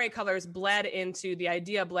primary colors bled into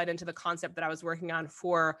the concept that I was working on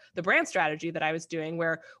for the brand strategy that I was doing,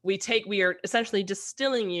 where we are essentially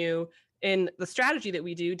distilling you in the strategy that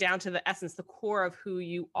we do down to the essence, the core of who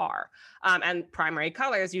you are. And primary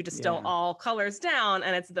colors, you distill all colors down,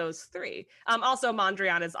 and it's those three. Also,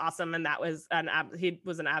 Mondrian is awesome, and that was he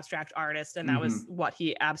was an abstract artist, and that was what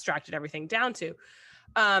he abstracted everything down to.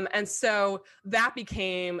 And so that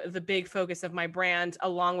became the big focus of my brand,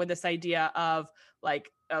 along with this idea of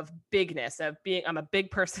bigness, I'm a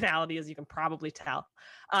big personality, as you can probably tell.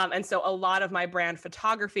 And so a lot of my brand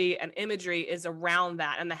photography and imagery is around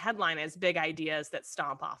that. And the headline is Big Ideas That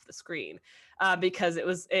Stomp Off the Screen. Because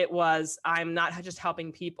it was, I'm not just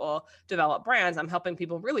helping people develop brands, I'm helping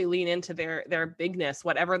people really lean into their bigness,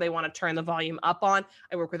 whatever they want to turn the volume up on.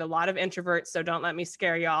 I work with a lot of introverts, so don't let me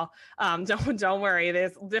scare y'all. Don't worry.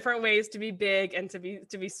 There's different ways to be big and to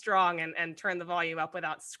be strong and turn the volume up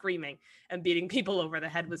without screaming and beating people over the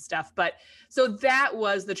head with stuff. But so that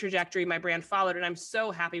was the trajectory my brand followed, and I'm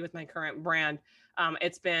so happy with my current brand.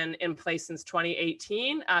 It's been in place since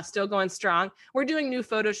 2018, still going strong. We're doing new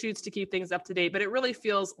photo shoots to keep things up to date, but it really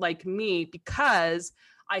feels like me because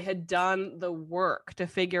I had done the work to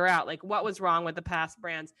figure out like what was wrong with the past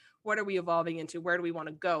brands. What are we evolving into? Where do we want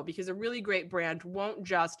to go? Because a really great brand won't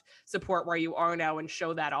just support where you are now and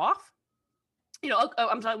show that off. You know,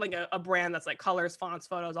 I'm talking like a brand that's like colors, fonts,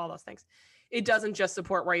 photos, all those things. It doesn't just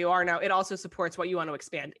support where you are now. It also supports what you want to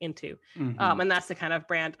expand into. And that's the kind of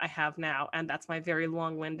brand I have now. And that's my very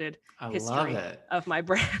long-winded history of my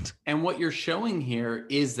brand. And what you're showing here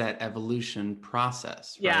is that evolution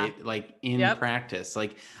process, right? Yeah. Like in practice.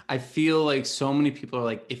 Like I feel like so many people are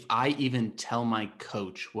like, if I even tell my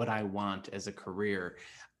coach what I want as a career,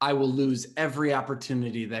 I will lose every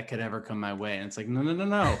opportunity that could ever come my way. And it's like,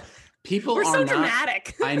 no. People We're so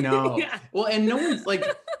dramatic. I know. Yeah. Well, and no one's like,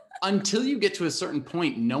 until you get to a certain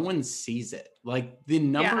point, no one sees it. Like the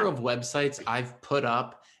number of websites I've put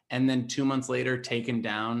up and then 2 months later taken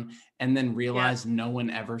down and then realize no one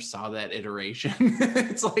ever saw that iteration.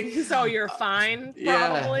 It's like, so you're fine. Yeah.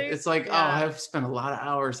 Probably. It's like, oh, I've spent a lot of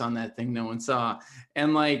hours on that thing no one saw.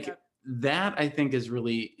 And like that, I think is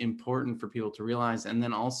really important for people to realize. And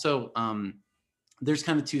then also, there's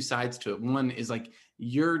kind of two sides to it. One is like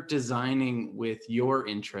you're designing with your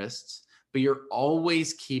interests, but you're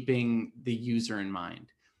always keeping the user in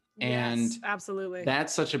mind. And yes, absolutely.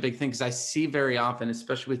 That's such a big thing, because I see very often,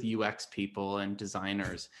 especially with UX people and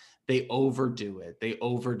designers, they overdo it. They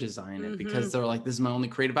over design it because they're like, this is my only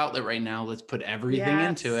creative outlet right now. Let's put everything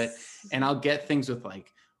into it. And I'll get things with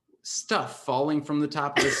like stuff falling from the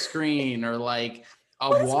top of the screen, or like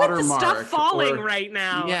a watermark, stuff falling right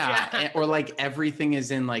now. Or like everything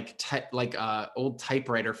is in like old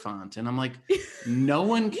typewriter font, and I'm like, no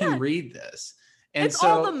one can read this. And it's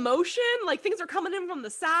all the motion, like things are coming in from the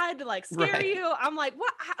side to like scare you. I'm like,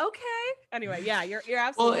 what? Okay. Anyway, yeah, you're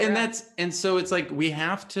absolutely well, and right. and so it's like we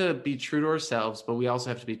have to be true to ourselves, but we also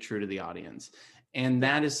have to be true to the audience. And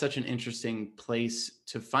that is such an interesting place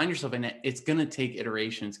to find yourself in. It's going to take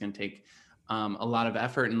iteration. It's going to take a lot of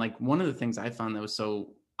effort. And like one of the things I found that was so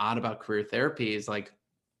odd about career therapy is like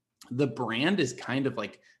the brand is kind of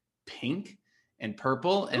like pink and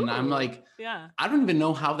purple. And I'm like, I don't even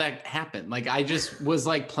know how that happened. Like I just was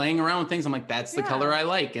like playing around with things. I'm like, that's the color I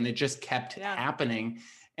like. And it just kept happening.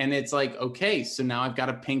 And it's like, okay, so now I've got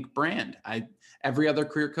a pink brand. Every other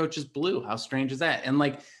career coach is blue. How strange is that? And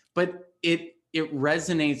like, but it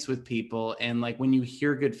resonates with people. And like when you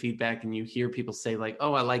hear good feedback and you hear people say like,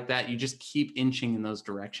 oh, I like that, you just keep inching in those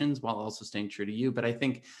directions while also staying true to you. But I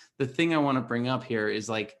think the thing I want to bring up here is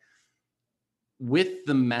like, with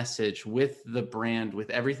the message, with the brand, with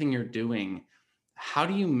everything you're doing, how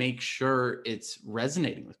do you make sure it's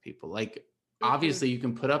resonating with people? Like, obviously you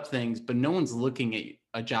can put up things, but no one's looking at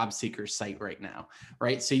a job seeker site right now,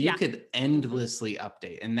 right? So you could endlessly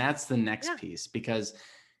update. And that's the next piece, because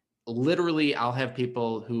literally I'll have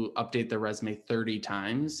people who update their resume 30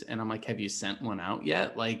 times. And I'm like, have you sent one out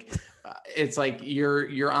yet? Like, it's like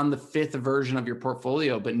you're on the 5th version of your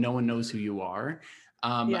portfolio, but no one knows who you are.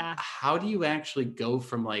 How do you actually go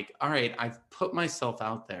from like, all right, I've put myself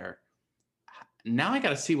out there. Now I got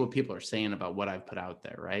to see what people are saying about what I've put out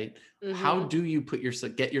there, right? How do you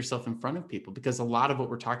get yourself in front of people? Because a lot of what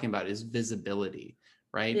we're talking about is visibility,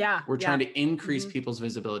 right? We're trying to increase people's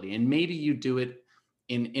visibility. And maybe you do it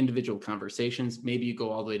in individual conversations. Maybe you go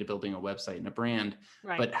all the way to building a website and a brand,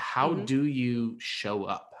 but how do you show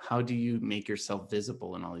up? How do you make yourself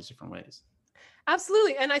visible in all these different ways?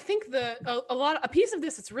 Absolutely. And I think a piece of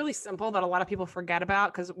this, it's really simple that a lot of people forget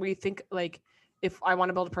about, because we think like, if I want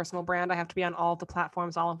to build a personal brand, I have to be on all the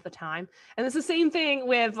platforms all of the time. And it's the same thing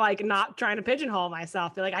with like not trying to pigeonhole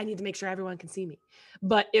myself. Feel like I need to make sure everyone can see me.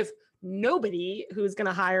 But if nobody who's going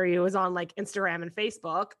to hire you is on like Instagram and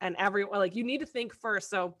Facebook, and everyone, like, you need to think first.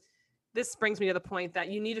 So this brings me to the point that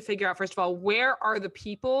you need to figure out, first of all, where are the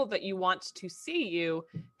people that you want to see you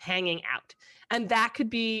hanging out? And that could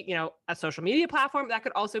be, a social media platform. That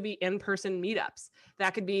could also be in-person meetups.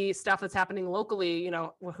 That could be stuff that's happening locally.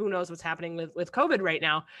 Who knows what's happening with COVID right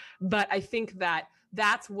now. But I think that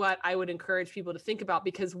that's what I would encourage people to think about,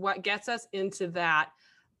 because what gets us into that,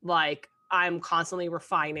 like, I'm constantly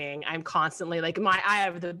refining. I'm constantly like I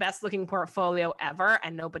have the best looking portfolio ever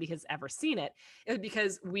and nobody has ever seen it. It's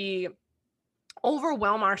because we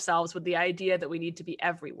overwhelm ourselves with the idea that we need to be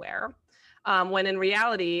everywhere. When in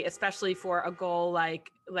reality, especially for a goal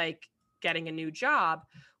like getting a new job,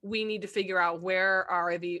 we need to figure out where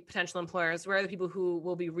are the potential employers, where are the people who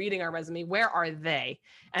will be reading our resume, where are they?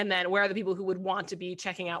 And then where are the people who would want to be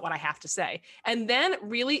checking out what I have to say? And then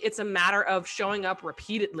really it's a matter of showing up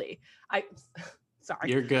repeatedly.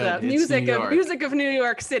 Sorry. You're good. The music of New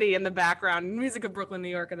York City in the background, music of Brooklyn, New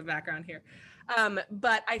York in the background here.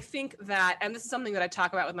 But I think that, and this is something that I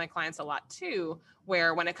talk about with my clients a lot too,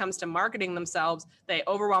 where when it comes to marketing themselves, they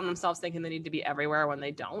overwhelm themselves thinking they need to be everywhere when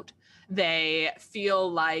they don't. They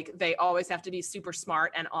feel like they always have to be super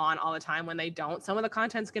smart and on all the time when they don't. Some of the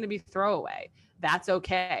content's going to be throwaway. That's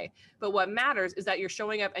okay. But what matters is that you're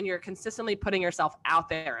showing up and you're consistently putting yourself out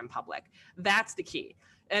there in public. That's the key.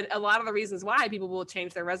 And a lot of the reasons why people will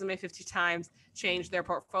change their resume 50 times, change their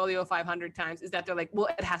portfolio 500 times, is that they're like, well,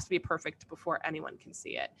 it has to be perfect before anyone can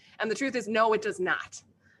see it. And the truth is, no, it does not.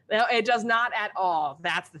 No, it does not at all.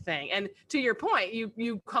 That's the thing. And to your point,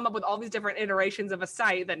 you come up with all these different iterations of a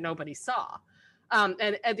site that nobody saw. And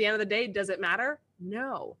at the end of the day, does it matter?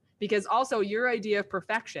 No. Because also your idea of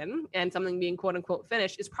perfection and something being quote unquote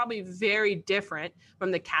finished is probably very different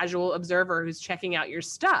from the casual observer who's checking out your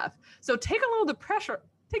stuff. So take a little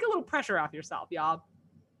pressure off yourself, y'all.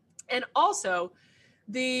 And also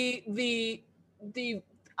the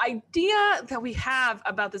idea that we have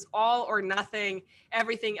about this all or nothing,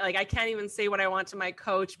 everything, like I can't even say what I want to my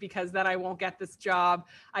coach because then I won't get this job.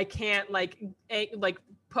 I can't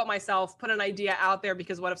put an idea out there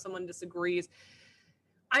because what if someone disagrees?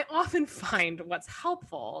 I often find what's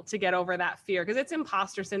helpful to get over that fear, because it's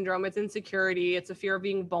imposter syndrome, it's insecurity, it's a fear of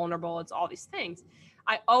being vulnerable, it's all these things.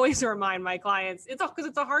 I always remind my clients, it's because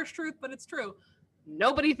it's a harsh truth, but it's true.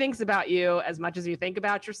 Nobody thinks about you as much as you think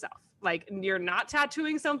about yourself. Like, you're not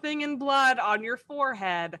tattooing something in blood on your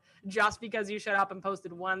forehead just because you shut up and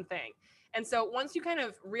posted one thing. And so once you kind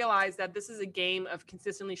of realize that this is a game of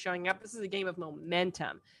consistently showing up, this is a game of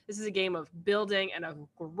momentum, this is a game of building and of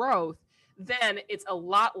growth, then it's a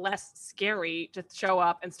lot less scary to show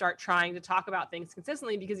up and start trying to talk about things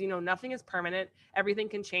consistently, because you know nothing is permanent. Everything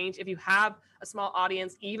can change. If you have a small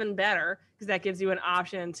audience, even better, because that gives you an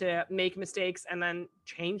option to make mistakes and then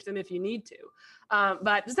change them if you need to.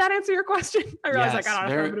 But does that answer your question? I realize yes, I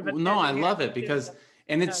got no, I love it because,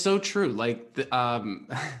 and it's so true. Like, I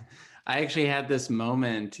actually had this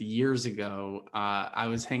moment years ago. I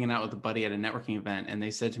was hanging out with a buddy at a networking event, and they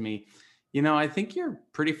said to me, you know, I think you're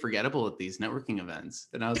pretty forgettable at these networking events.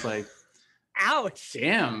 And I was like, ouch.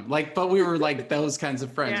 Damn. Like, but we were like those kinds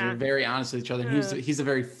of friends. Yeah. We were very honest with each other. And he's a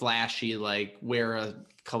very flashy, like, wear a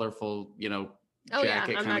colorful,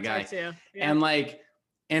 jacket kind of guy. Too. Yeah.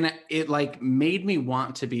 And it like made me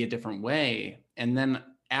want to be a different way. And then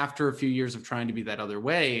after a few years of trying to be that other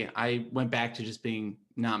way, I went back to just being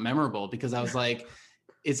not memorable, because I was like,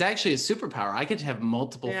 it's actually a superpower. I get to have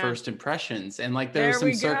multiple first impressions. And like, there were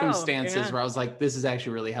some circumstances where I was like, this is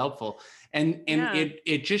actually really helpful. And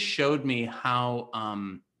it just showed me how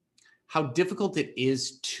difficult it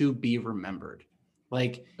is to be remembered.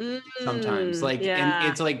 Like sometimes and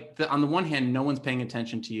it's like on the one hand, no one's paying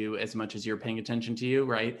attention to you as much as you're paying attention to you,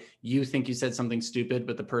 right? You think you said something stupid,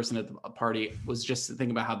 but the person at the party was just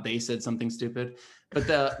thinking about how they said something stupid. But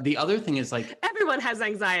the other thing is, like, everyone has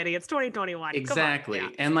anxiety. It's 2021. Exactly. Yeah.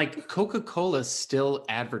 And like Coca-Cola still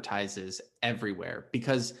advertises everywhere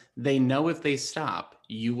because they know if they stop,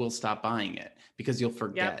 you will stop buying it because you'll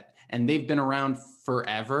forget. Yep. And they've been around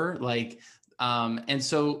forever. And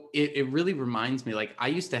so it really reminds me, like, I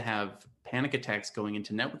used to have panic attacks going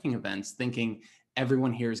into networking events thinking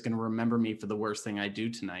everyone here is going to remember me for the worst thing I do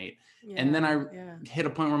tonight. Yeah, and then I hit a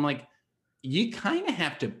point where I'm like, you kind of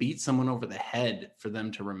have to beat someone over the head for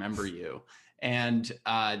them to remember you. And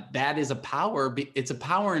that is a power. It's a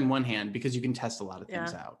power in one hand because you can test a lot of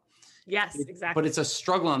things out. Yes, exactly. But it's a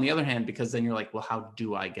struggle on the other hand, because then you're like, well, how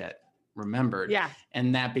do I get remembered? Yeah.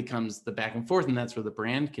 And that becomes the back and forth. And that's where the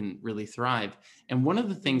brand can really thrive. And one of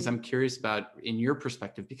the things I'm curious about in your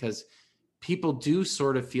perspective, because people do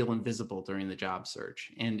sort of feel invisible during the job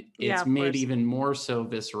search. And it's made even more so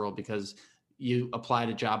visceral because you apply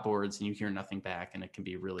to job boards and you hear nothing back, and it can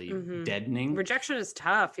be really deadening. Rejection is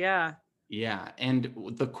tough. Yeah. Yeah. And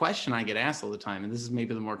the question I get asked all the time, and this is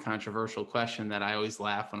maybe the more controversial question that I always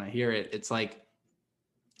laugh when I hear it. It's like,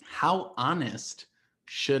 how honest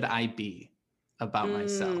should I be about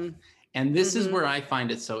myself? And this is where I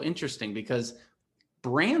find it so interesting, because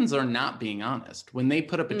brands are not being honest. When they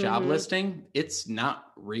put up a job listing, it's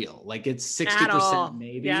not real. Like, it's 60%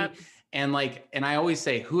 maybe. Yep. And I always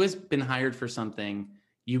say, who has been hired for something?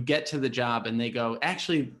 You get to the job and they go,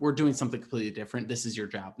 actually, we're doing something completely different. This is your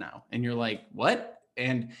job now. And you're like, what?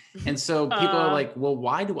 And so people are like, well,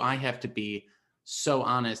 why do I have to be so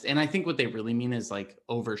honest? And I think what they really mean is like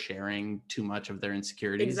oversharing too much of their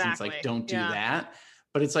insecurities. Exactly. It's like, don't do that.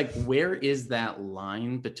 But it's like, where is that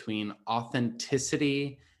line between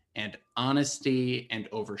authenticity and honesty and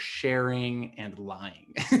oversharing and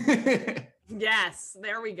lying? Yes,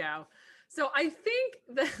 there we go. So I think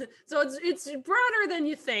it's broader than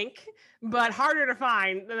you think, but harder to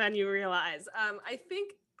find than you realize.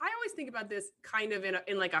 I always think about this kind of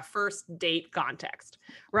in like a first date context,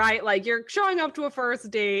 right? Like, you're showing up to a first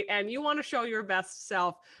date and you want to show your best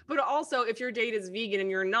self, but also if your date is vegan and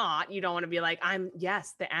you're not, you don't want to be like,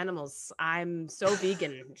 the animals, I'm so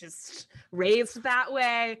vegan, just raised that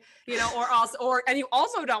way, and you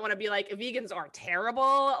also don't want to be like, vegans are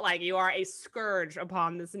terrible. Like, you are a scourge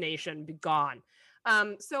upon this nation, be gone.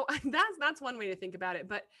 So that's one way to think about it.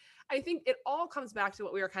 But I think it all comes back to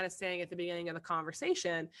what we were kind of saying at the beginning of the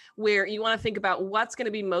conversation, where you want to think about what's going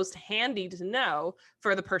to be most handy to know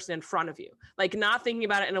for the person in front of you. Like, not thinking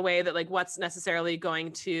about it in a way that, like, what's necessarily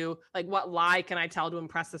going to, like, what lie can I tell to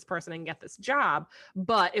impress this person and get this job?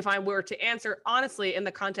 But if I were to answer honestly in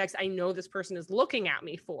the context I know this person is looking at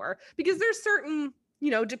me for, because there's certain,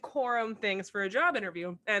 decorum things for a job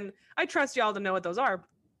interview, and I trust y'all to know what those are.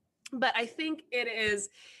 But I think it is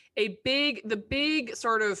the big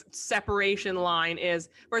sort of separation line is,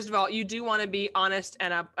 first of all, you do want to be honest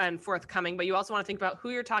and forthcoming, but you also want to think about who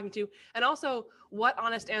you're talking to, and also what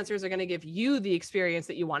honest answers are going to give you the experience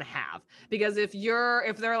that you want to have. Because if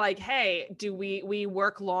they're like, hey, we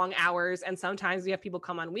work long hours and sometimes we have people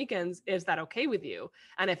come on weekends, is that okay with you?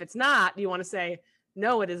 And if it's not, you want to say,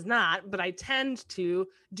 no, it is not, but I tend to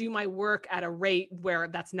do my work at a rate where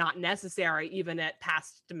that's not necessary, even at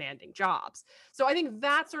past demanding jobs. So I think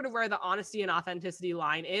that's sort of where the honesty and authenticity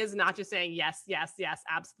line is, not just saying yes, yes, yes,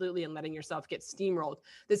 absolutely, and letting yourself get steamrolled.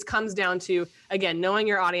 This comes down to, again, knowing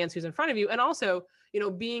your audience who's in front of you, and also,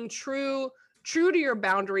 being true to your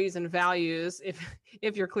boundaries and values.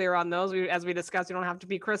 If you're clear on those, as we discussed, you don't have to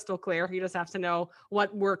be crystal clear. You just have to know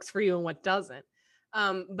what works for you and what doesn't.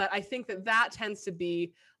 But I think that tends to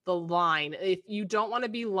be the line. If you don't want to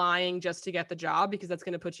be lying just to get the job, because that's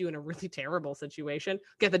going to put you in a really terrible situation,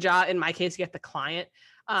 get the job, in my case, get the client.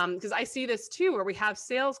 Because I see this too, where we have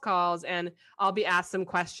sales calls and I'll be asked some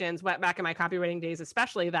questions back in my copywriting days,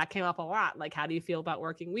 especially, that came up a lot. Like, how do you feel about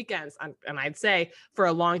working weekends? And I'd say for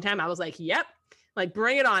a long time, I was like, yep, like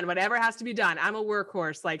bring it on, whatever has to be done. I'm a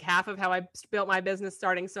workhorse. Like half of how I built my business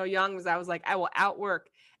starting so young was I was like, I will outwork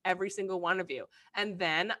every single one of you. And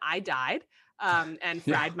then I died and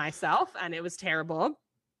fried myself, and it was terrible.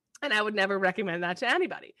 And I would never recommend that to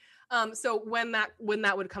anybody. So when that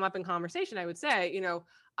would come up in conversation, I would say,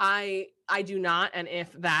 I do not. And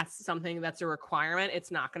if that's something that's a requirement,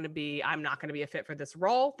 I'm not going to be a fit for this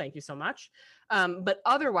role. Thank you so much. But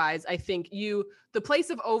otherwise, I think the place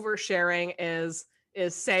of oversharing is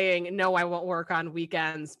saying, no, I won't work on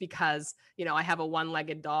weekends because, I have a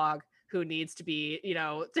one-legged dog who needs to be,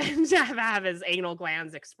 to have his anal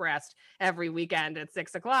glands expressed every weekend at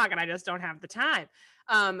 6:00, and I just don't have the time.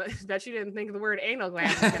 Bet you didn't think the word anal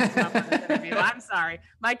glands was going to come up on this interview. I'm sorry.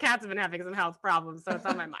 My cats have been having some health problems, so it's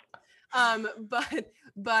on my mind.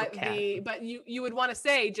 But you would want to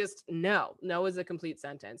say just no. No is a complete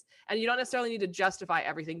sentence. And you don't necessarily need to justify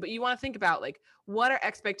everything, but you want to think about, like, what are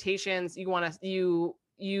expectations you want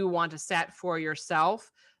to set for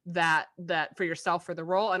yourself, that for yourself for the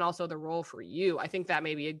role, and also the role for you. I think that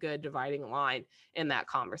may be a good dividing line in that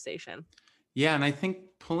conversation. Yeah. And I think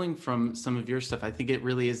pulling from some of your stuff, I think it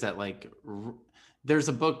really is that, like, there's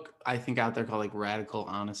a book I think out there called like Radical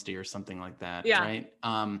Honesty or something like that. Yeah. Right.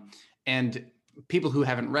 And people who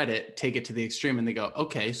haven't read it take it to the extreme and they go,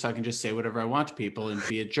 okay, so I can just say whatever I want to people and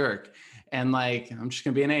be a jerk. And like, I'm just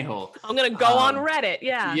going to be an a-hole. I'm going to go on Reddit.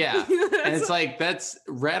 Yeah. Yeah. And it's like, that's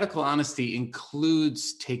radical honesty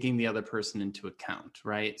includes taking the other person into account.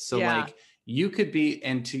 Right. So like you could be,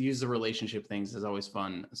 and to use the relationship things is always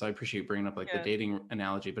fun. So I appreciate bringing up like the dating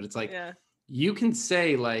analogy, but it's like, you can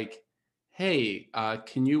say like, hey,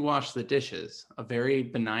 can you wash the dishes? A very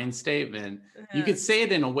benign statement. You could say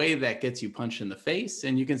it in a way that gets you punched in the face,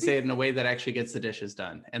 and you can say it in a way that actually gets the dishes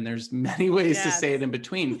done. And there's many ways to say it in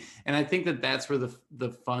between. And I think that that's where the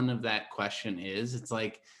fun of that question is. It's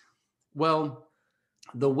like, well,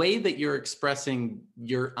 the way that you're expressing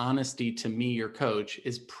your honesty to me, your coach,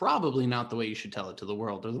 is probably not the way you should tell it to the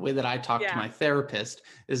world, or the way that I talk to my therapist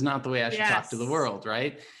is not the way I should talk to the world.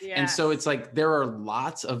 Right. And so it's like, there are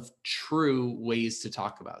lots of true ways to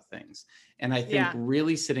talk about things. And I think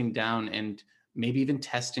really sitting down and maybe even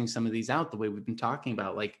testing some of these out the way we've been talking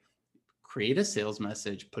about, like, create a sales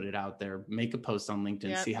message, put it out there, make a post on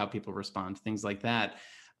LinkedIn, see how people respond, things like that.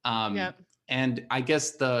 And I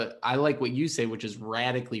guess I like what you say, which is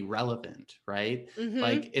radically relevant, right?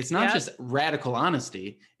 Like, it's not just radical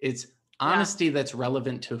honesty, it's honesty that's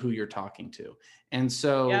relevant to who you're talking to. And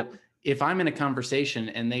so if I'm in a conversation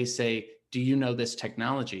and they say, do you know this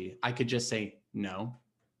technology? I could just say, no.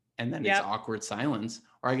 And then it's awkward silence.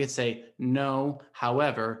 Or I could say, no,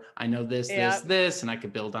 however, I know this, this, and I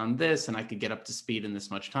could build on this, and I could get up to speed in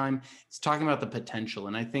this much time. It's talking about the potential.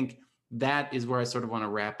 And I think that is where I sort of want to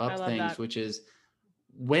wrap up things, which is,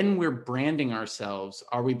 when we're branding ourselves,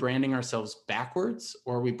 are we branding ourselves backwards,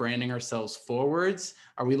 or are we branding ourselves forwards?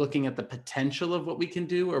 Are we looking at the potential of what we can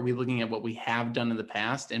do? Are we looking at what we have done in the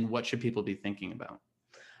past, and what should people be thinking about?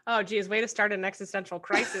 Oh, geez, way to start an existential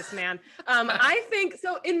crisis, man. I think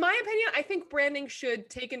so. In my opinion, I think branding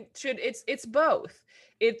it's both.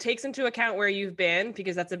 It takes into account where you've been,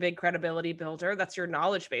 because that's a big credibility builder. That's your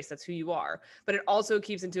knowledge base. That's who you are. But it also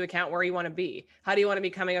keeps into account where you want to be. How do you want to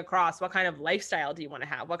be coming across? What kind of lifestyle do you want to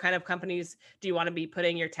have? What kind of companies do you want to be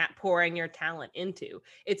pouring your talent into?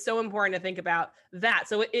 It's so important to think about that.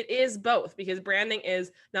 So it is both, because branding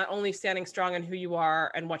is not only standing strong in who you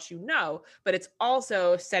are and what you know, but it's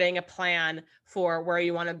also setting a plan for where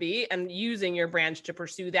you want to be and using your brand to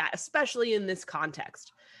pursue that, especially in this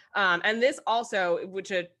context. And this also, which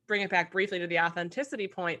to bring it back briefly to the authenticity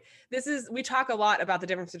point, we talk a lot about the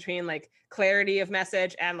difference between like clarity of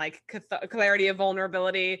message and like clarity of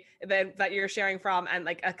vulnerability that you're sharing from, and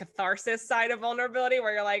like a catharsis side of vulnerability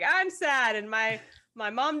where you're like, I'm sad and my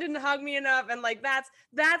mom didn't hug me enough. And like, that's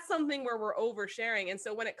something where we're oversharing. And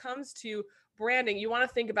so when it comes to branding, you want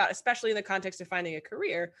to think about, especially in the context of finding a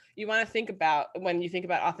career, you want to think about, when you think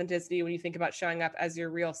about authenticity, when you think about showing up as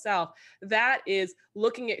your real self, that is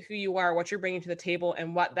looking at who you are, what you're bringing to the table,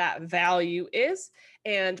 and what that value is,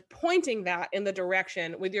 and pointing that in the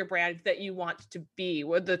direction with your brand that you want to be,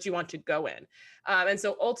 that you want to go in. And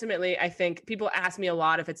so ultimately, I think people ask me a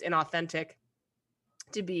lot if it's inauthentic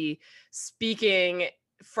to be speaking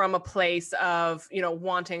from a place of,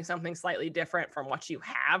 wanting something slightly different from what you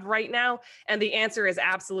have right now. And the answer is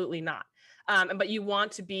absolutely not. But you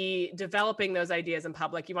want to be developing those ideas in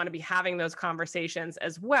public. You want to be having those conversations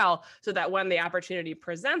as well, so that when the opportunity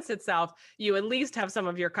presents itself, you at least have some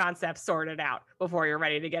of your concepts sorted out before you're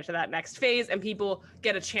ready to get to that next phase, and people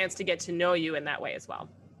get a chance to get to know you in that way as well.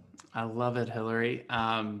 I love it, Hillary.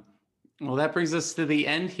 Well, that brings us to the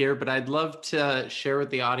end here, but I'd love to share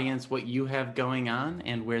with the audience what you have going on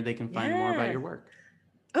and where they can find more about your work.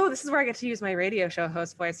 Oh, this is where I get to use my radio show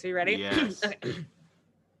host voice. Are you ready? Yes.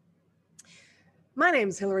 My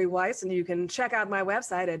name's Hillary Weiss, and you can check out my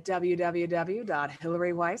website at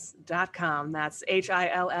www.hillaryweiss.com. That's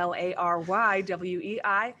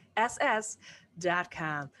HILLARYWEISS.com.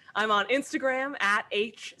 I'm on Instagram at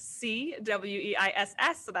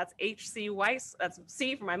HCWEISS. So that's HC Weiss. That's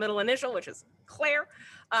C for my middle initial, which is Claire.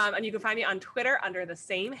 And you can find me on Twitter under the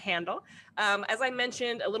same handle. As I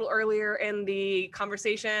mentioned a little earlier in the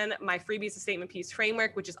conversation, my Freebies, a Statement Piece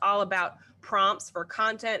framework, which is all about prompts for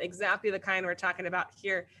content, exactly the kind we're talking about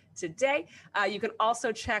here today. You can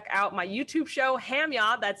also check out my YouTube show,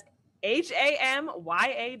 HAMYAW. That's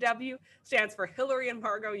HAMYAW, stands for Hillary and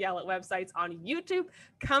Margot Yell at Websites on YouTube.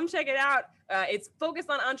 Come check it out. It's focused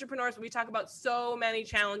on entrepreneurs. We talk about so many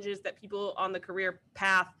challenges that people on the career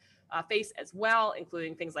path face as well,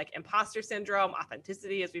 including things like imposter syndrome,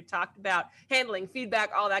 authenticity, as we've talked about, handling feedback,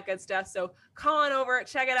 all that good stuff. So come on over,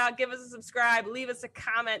 check it out, give us a subscribe, leave us a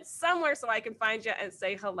comment somewhere so I can find you and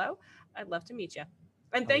say hello. I'd love to meet you.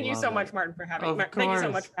 And thank you so much, Martin, for having me. Thank you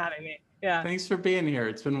so much for having me. Yeah. Thanks for being here.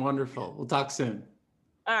 It's been wonderful. We'll talk soon.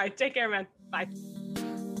 All right. Take care, man. Bye.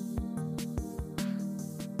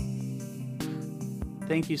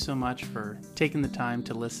 Thank you so much for taking the time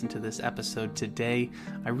to listen to this episode today.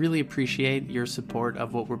 I really appreciate your support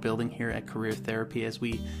of what we're building here at Career Therapy as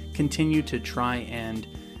we continue to try and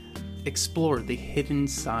explore the hidden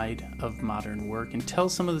side of modern work and tell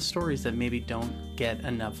some of the stories that maybe don't get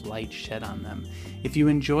enough light shed on them. If you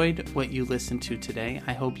enjoyed what you listened to today,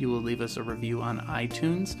 I hope you will leave us a review on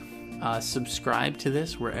iTunes. Subscribe to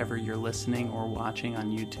this wherever you're listening or watching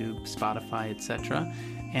on YouTube, Spotify, etc.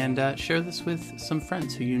 And share this with some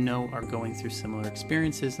friends who you know are going through similar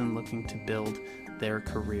experiences and looking to build their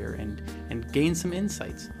career and gain some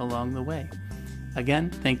insights along the way. Again,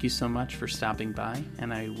 thank you so much for stopping by,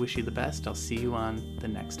 and I wish you the best. I'll see you on the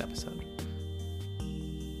next episode.